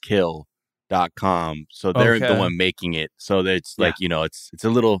dollskill.com. So they're the one making it. So that it's like, you know, it's a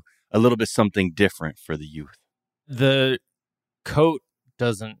little bit something different for the youth. The coat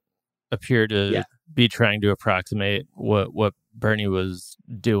doesn't appear to be trying to approximate what Bernie was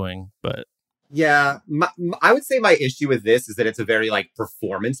doing, but yeah, I would say my issue with this is that it's a very like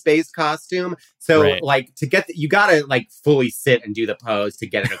performance-based costume. So like to get you gotta like fully sit and do the pose to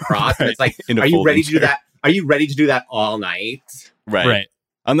get it across. And it's like, are you ready to do that? Are you ready to do that all night? Right.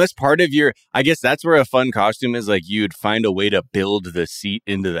 Unless part of I guess that's where a fun costume is. Like you'd find a way to build the seat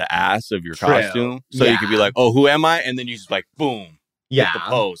into the ass of your costume, so you could be like, "Oh, who am I?" And then you just like, boom, hit the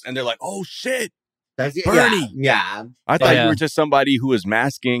pose, and they're like, "Oh shit, that's Bernie!" Yeah. I thought you were just somebody who was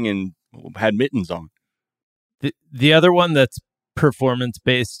masking and had mittens on. The other one that's performance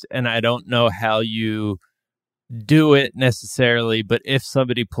based, and I don't know how you do it necessarily, but if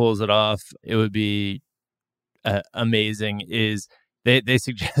somebody pulls it off, it would be amazing. Is they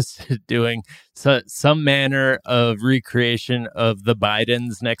suggested doing some manner of recreation of the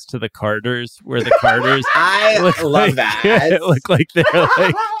Bidens next to the Carters, where the Carters I love that. Look like they're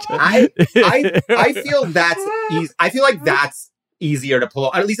like I feel that's easy. I feel like that's easier to pull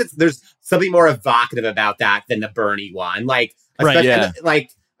off. At least there's something more evocative about that than the Bernie one. Like, like I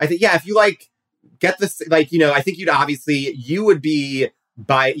think, if you like get this, like, you know, I think you would be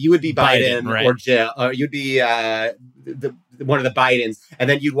Biden or Jill, or you'd be one of the Bidens, and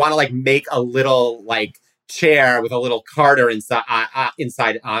then you'd want to like make a little like chair with a little Carter inside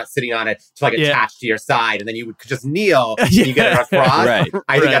sitting on it to like attach to your side, and then you would just kneel and you get it across.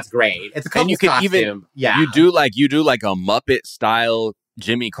 I think that's great. It's a couple's costume. You do like a Muppet style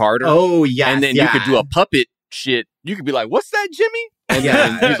Jimmy Carter. Oh yeah, and then you could do a puppet shit. You could be like, "What's that, Jimmy?" And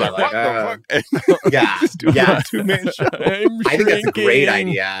then he's like, "What the fuck?" Just do a 2-man show. I think that's a great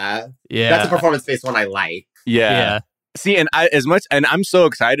idea. Yeah, that's a performance-based one I like. Yeah. See, and I'm so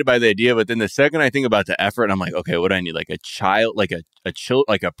excited by the idea, but then the second I think about the effort, I'm like, okay, what do I need? Like a child, like a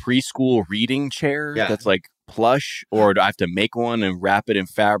preschool reading chair that's like plush, or do I have to make one and wrap it in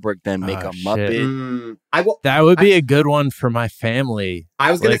fabric, then make a Muppet? That would be a good one for my family.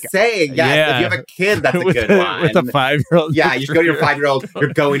 I was going to say, if you have a kid, that's a good one. With a 5-year-old. Yeah, you should go to your 5-year-old.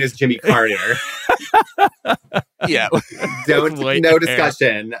 You're going as Jimmy Carter. Yeah. No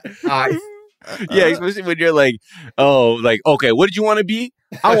discussion. Yeah, especially when you're like, okay, what did you want to be?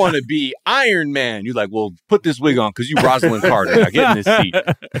 I want to be Iron Man. You're like, well, put this wig on because you Rosalind Carter. Now get in this seat.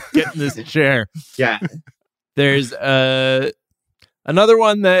 Get in this chair. Yeah. There's another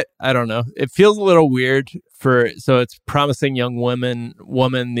one that, I don't know, it feels a little weird so it's Promising Young Woman,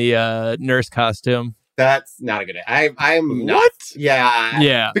 the nurse costume. That's not a good idea. I'm not. What?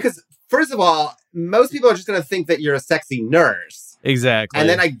 Yeah. Because, first of all, most people are just going to think that you're a sexy nurse. Exactly. And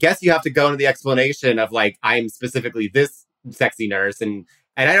then I guess you have to go into the explanation of like, I'm specifically this sexy nurse. And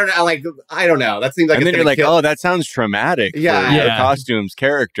I don't know, I don't know. That seems like, and then you're like, oh, that sounds traumatic. Yeah. For the costume's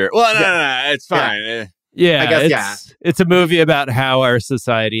character. Well, no, it's fine. Yeah. I guess, it's a movie about how our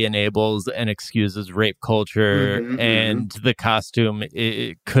society enables and excuses rape culture, and the costume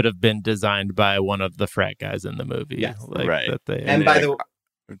it could have been designed by one of the frat guys in the movie. Yes. Right. And by the way,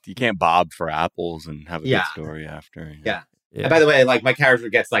 you can't bob for apples and have a good story after. Yeah. And by the way, like, my character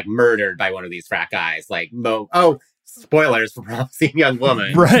gets like murdered by one of these frat guys. Like, spoilers for Promising Young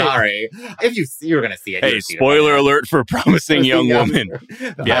Woman. Right. Sorry. If you're going to see it. Hey, spoiler alert for Promising Young Woman.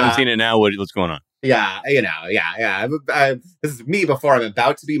 If you haven't seen it now, what's going on? Yeah, this is me before I'm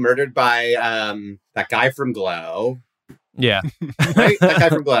about to be murdered by that guy from Glow. Yeah. Right? That guy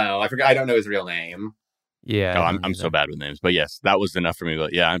from Glow. I don't know his real name. Yeah. Oh, I'm so bad with names. But yes, that was enough for me.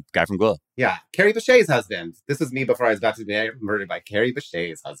 But yeah, I'm guy from Glow. Yeah. Carrie Bechet's husband. This was me before I was about to be murdered by Carrie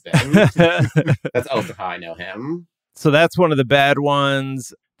Bechet's husband. That's also how I know him. So that's one of the bad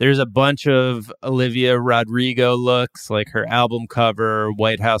ones. There's a bunch of Olivia Rodrigo looks, like her album cover,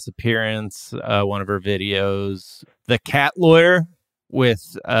 White House appearance, one of her videos. The cat lawyer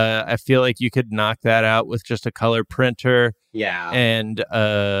with, I feel like you could knock that out with just a color printer. Yeah. And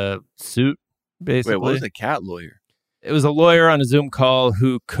a suit. Basically. Wait, what was a cat lawyer? It was a lawyer on a Zoom call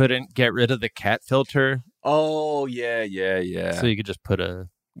who couldn't get rid of the cat filter. Oh, yeah. So you could just put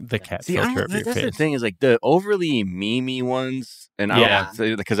the cat filter over your that's face. The thing is, like, the overly memey ones, and I don't want to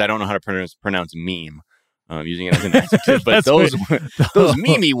say, because I don't know how to pronounce meme, using it as an adjective, but those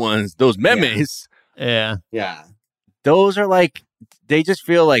memey ones, those memes, yeah, those are like, they just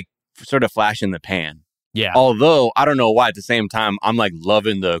feel like sort of flash in the pan. Yeah. Although, I don't know why, at the same time, I'm like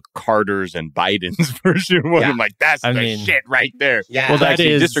loving the Carters and Biden's version one. I'm like, that's the shit right there. Yeah. Well,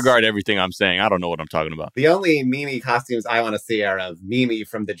 actually, disregard everything I'm saying. I don't know what I'm talking about. The only Mimi costumes I want to see are of Mimi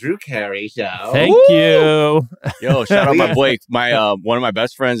from the Drew Carey Show. Thank you. Yo, shout out my Blake. My one of my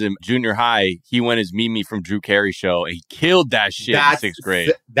best friends in junior high, he went as Mimi from Drew Carey Show, and he killed that shit in sixth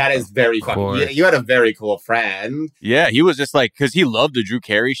grade. That is very fucking... You had a very cool friend. Yeah, he was just like... Because he loved the Drew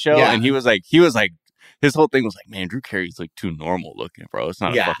Carey Show, and he was like... His whole thing was like, man, Drew Carey's like too normal looking, bro. It's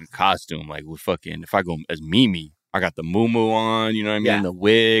not a fucking costume. Like, if I go as Mimi, I got the muumuu on, you know what I mean? Yeah. The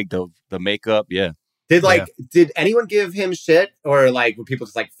wig, the makeup, yeah. Did anyone give him shit? Or like, were people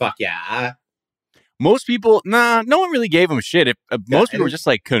just like, fuck yeah? Most people, no one really gave him shit. Most people were just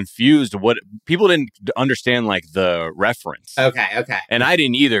like confused. People didn't understand like the reference. Okay. And I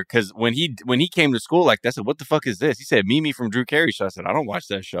didn't either, because when he came to school, like, I said, what the fuck is this? He said, Mimi from Drew Carey Show. I said, I don't watch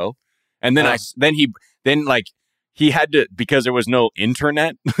that show. And then he had to, because there was no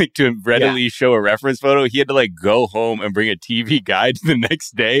internet, like, to readily show a reference photo, he had to like go home and bring a TV guide the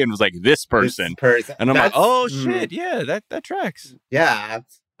next day and was like, this person. And I'm like, oh shit, yeah, that tracks. Yeah.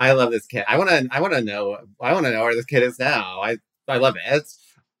 I love this kid. I want to know where this kid is now. I love it.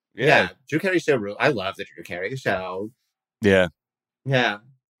 Yeah. Drew Carey Show. I love the Drew Carey Show. Yeah. Yeah.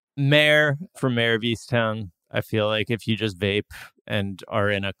 Mayor from Mayor of Easttown. I feel like if you just vape and are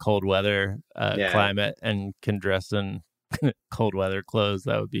in a cold weather climate and can dress in cold weather clothes,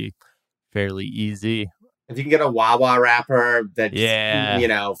 that would be fairly easy. If you can get a Wawa wrapper that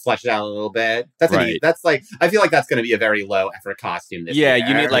flesh it out a little bit, that's like, I feel like that's going to be a very low effort costume this year. Yeah,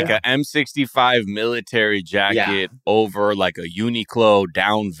 you need like a M65 military jacket over like a Uniqlo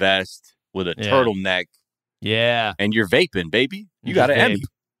down vest with a turtleneck. Yeah. And you're vaping, baby. You got an Emmy.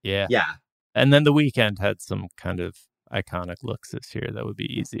 Yeah. Yeah. And then The Weeknd had some kind of iconic looks this year that would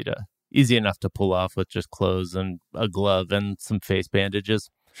be easy enough to pull off with just clothes and a glove and some face bandages.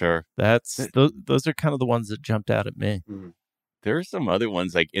 Sure. Those are kind of the ones that jumped out at me. There are some other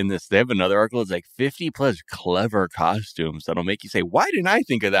ones like in this. They have another article. It's like 50 plus clever costumes that'll make you say, why didn't I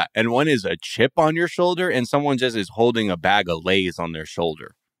think of that? And one is a chip on your shoulder and someone just is holding a bag of Lay's on their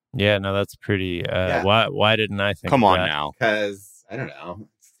shoulder. Yeah, no, that's pretty. Yeah. Why didn't I think Come of on that? now. Because, I don't know,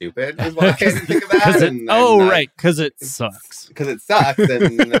 stupid is why I didn't think of that. Right, because it sucks. Because it sucks,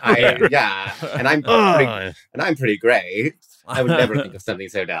 and and I'm pretty great. I would never think of something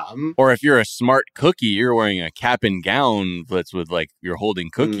so dumb. Or if you're a smart cookie, you're wearing a cap and gown that's with like you're holding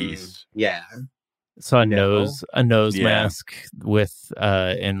cookies. Yeah. So a nose Yeah. mask with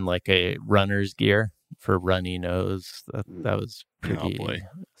in like a runner's gear for runny nose. That was pretty. Oh boy.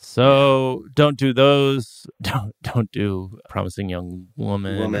 So don't do those. Don't do Promising Young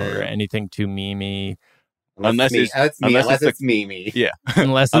Woman or anything too memey. Unless it's Mimi. Yeah.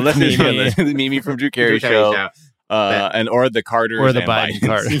 Unless it's Mimi. the Mimi from Drew Carey show. Or the Carters Or the and Biden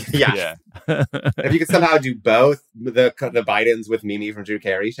Carters. Yeah. If you could somehow do both, the Bidens with Mimi from Drew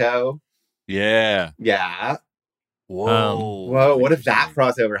Carey show. Yeah. Yeah. Whoa. What if that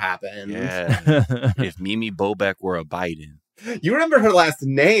crossover happened? Yeah. If Mimi Bobek were a Biden. You remember her last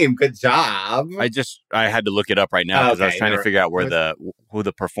name. Good job. I had to look it up right now because I was trying to figure out who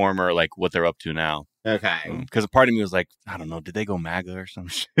the performer, like what they're up to now. Okay. Because a part of me was like, I don't know, did they go MAGA or some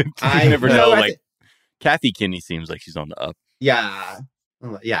shit? I You never know. know, Like Kathy Kinney seems like she's on the up. Yeah.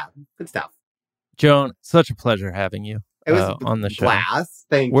 Yeah. Good stuff. Joan, such a pleasure having you It was on the show. Blast.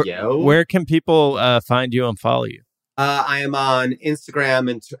 Thank you. Where can people find you and follow you? I am on Instagram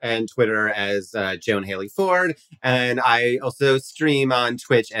and Twitter as Joan Haley Ford. And I also stream on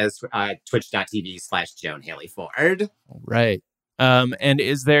Twitch as twitch.tv/Joan Haley Ford. Right. And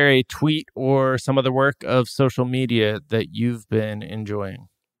is there a tweet or some other work of social media that you've been enjoying?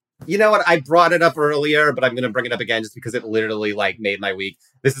 You know what? I brought it up earlier, but I'm going to bring it up again just because it literally made my week.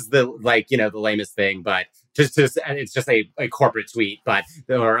 This is the lamest thing, but it's just a corporate tweet,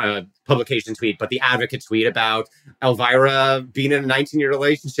 or a publication tweet, but the Advocate tweet about Elvira being in a 19-year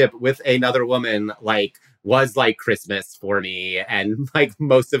relationship with another woman, was like Christmas for me, and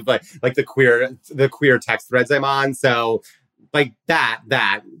most of the queer text threads I'm on. So that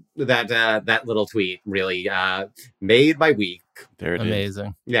little tweet really made my week. There it is.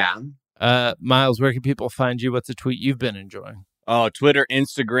 Amazing. Yeah. Miles, where can people find you? What's a tweet you've been enjoying? Oh, Twitter,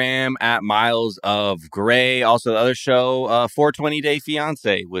 Instagram at Miles of Gray. Also, the other show, 420 Day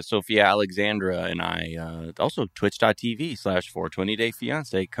Fiance with Sophia Alexandra and I. Also, twitch.tv/420 Day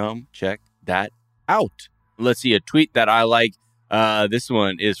Fiance. Come check that out. Let's see a tweet that I like. This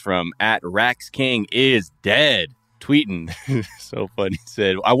one is from @RaxKing is dead. Tweeting. So funny.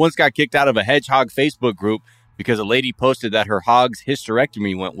 Said, I once got kicked out of a hedgehog Facebook group because a lady posted that her hog's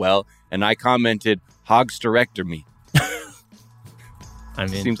hysterectomy went well, and I commented, hogsterectomy. I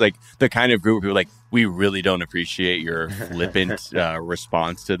mean, seems like the kind of group where people are like, we really don't appreciate your flippant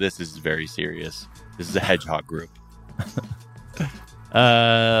response to this. This is very serious. This is a hedgehog group.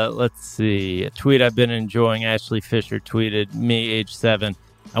 Let's see. A tweet I've been enjoying. Ashley Fisher tweeted, me, age 7.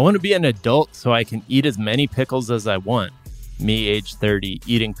 I want to be an adult so I can eat as many pickles as I want. Me, age 30,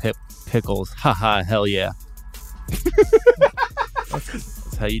 eating pickles. Haha, hell yeah.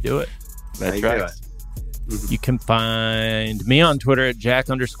 That's how you do it. That's right. You can find me on Twitter at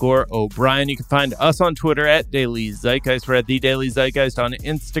Jack_O'Brien. You can find us on Twitter at Daily Zeitgeist. We're at The Daily Zeitgeist on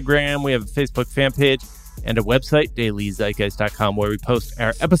Instagram. We have a Facebook fan page and a website, dailyzeitgeist.com, where we post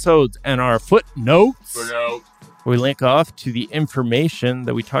our episodes and our footnotes. We link off to the information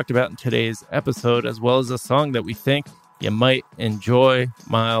that we talked about in today's episode, as well as a song that we think you might enjoy.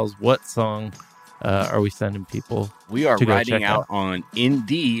 Miles, what song are we sending people? We are riding out on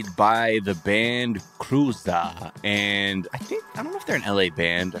Indeed by the band Cruza. And I don't know if they're an LA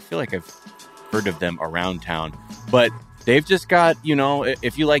band. I feel like I've heard of them around town. But they've just got,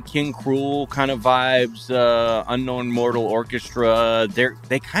 if you like King Cruel kind of vibes, Unknown Mortal Orchestra,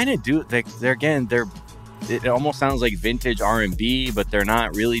 they kind of do, it almost sounds like vintage R&B, but they're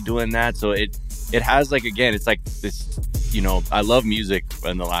not really doing that. So it has it's like this, I love music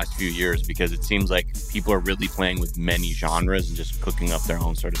in the last few years because it seems like people are really playing with many genres and just cooking up their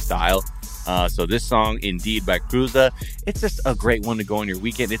own sort of style. So this song, Indeed by Cruza, it's just a great one to go on your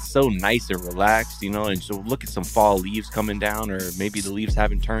weekend. It's so nice and relaxed, and so look at some fall leaves coming down, or maybe the leaves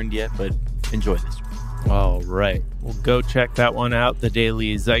haven't turned yet, but enjoy this one. All right. Well, go check that one out. The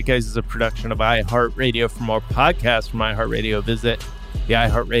Daily Zeitgeist is a production of iHeartRadio. For more podcasts from iHeartRadio, visit the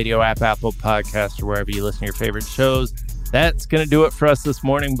iHeartRadio app, Apple Podcasts, or wherever you listen to your favorite shows. That's going to do it for us this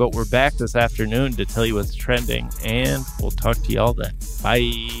morning, but we're back this afternoon to tell you what's trending, and we'll talk to you all then.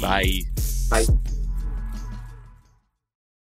 Bye. Bye. Bye.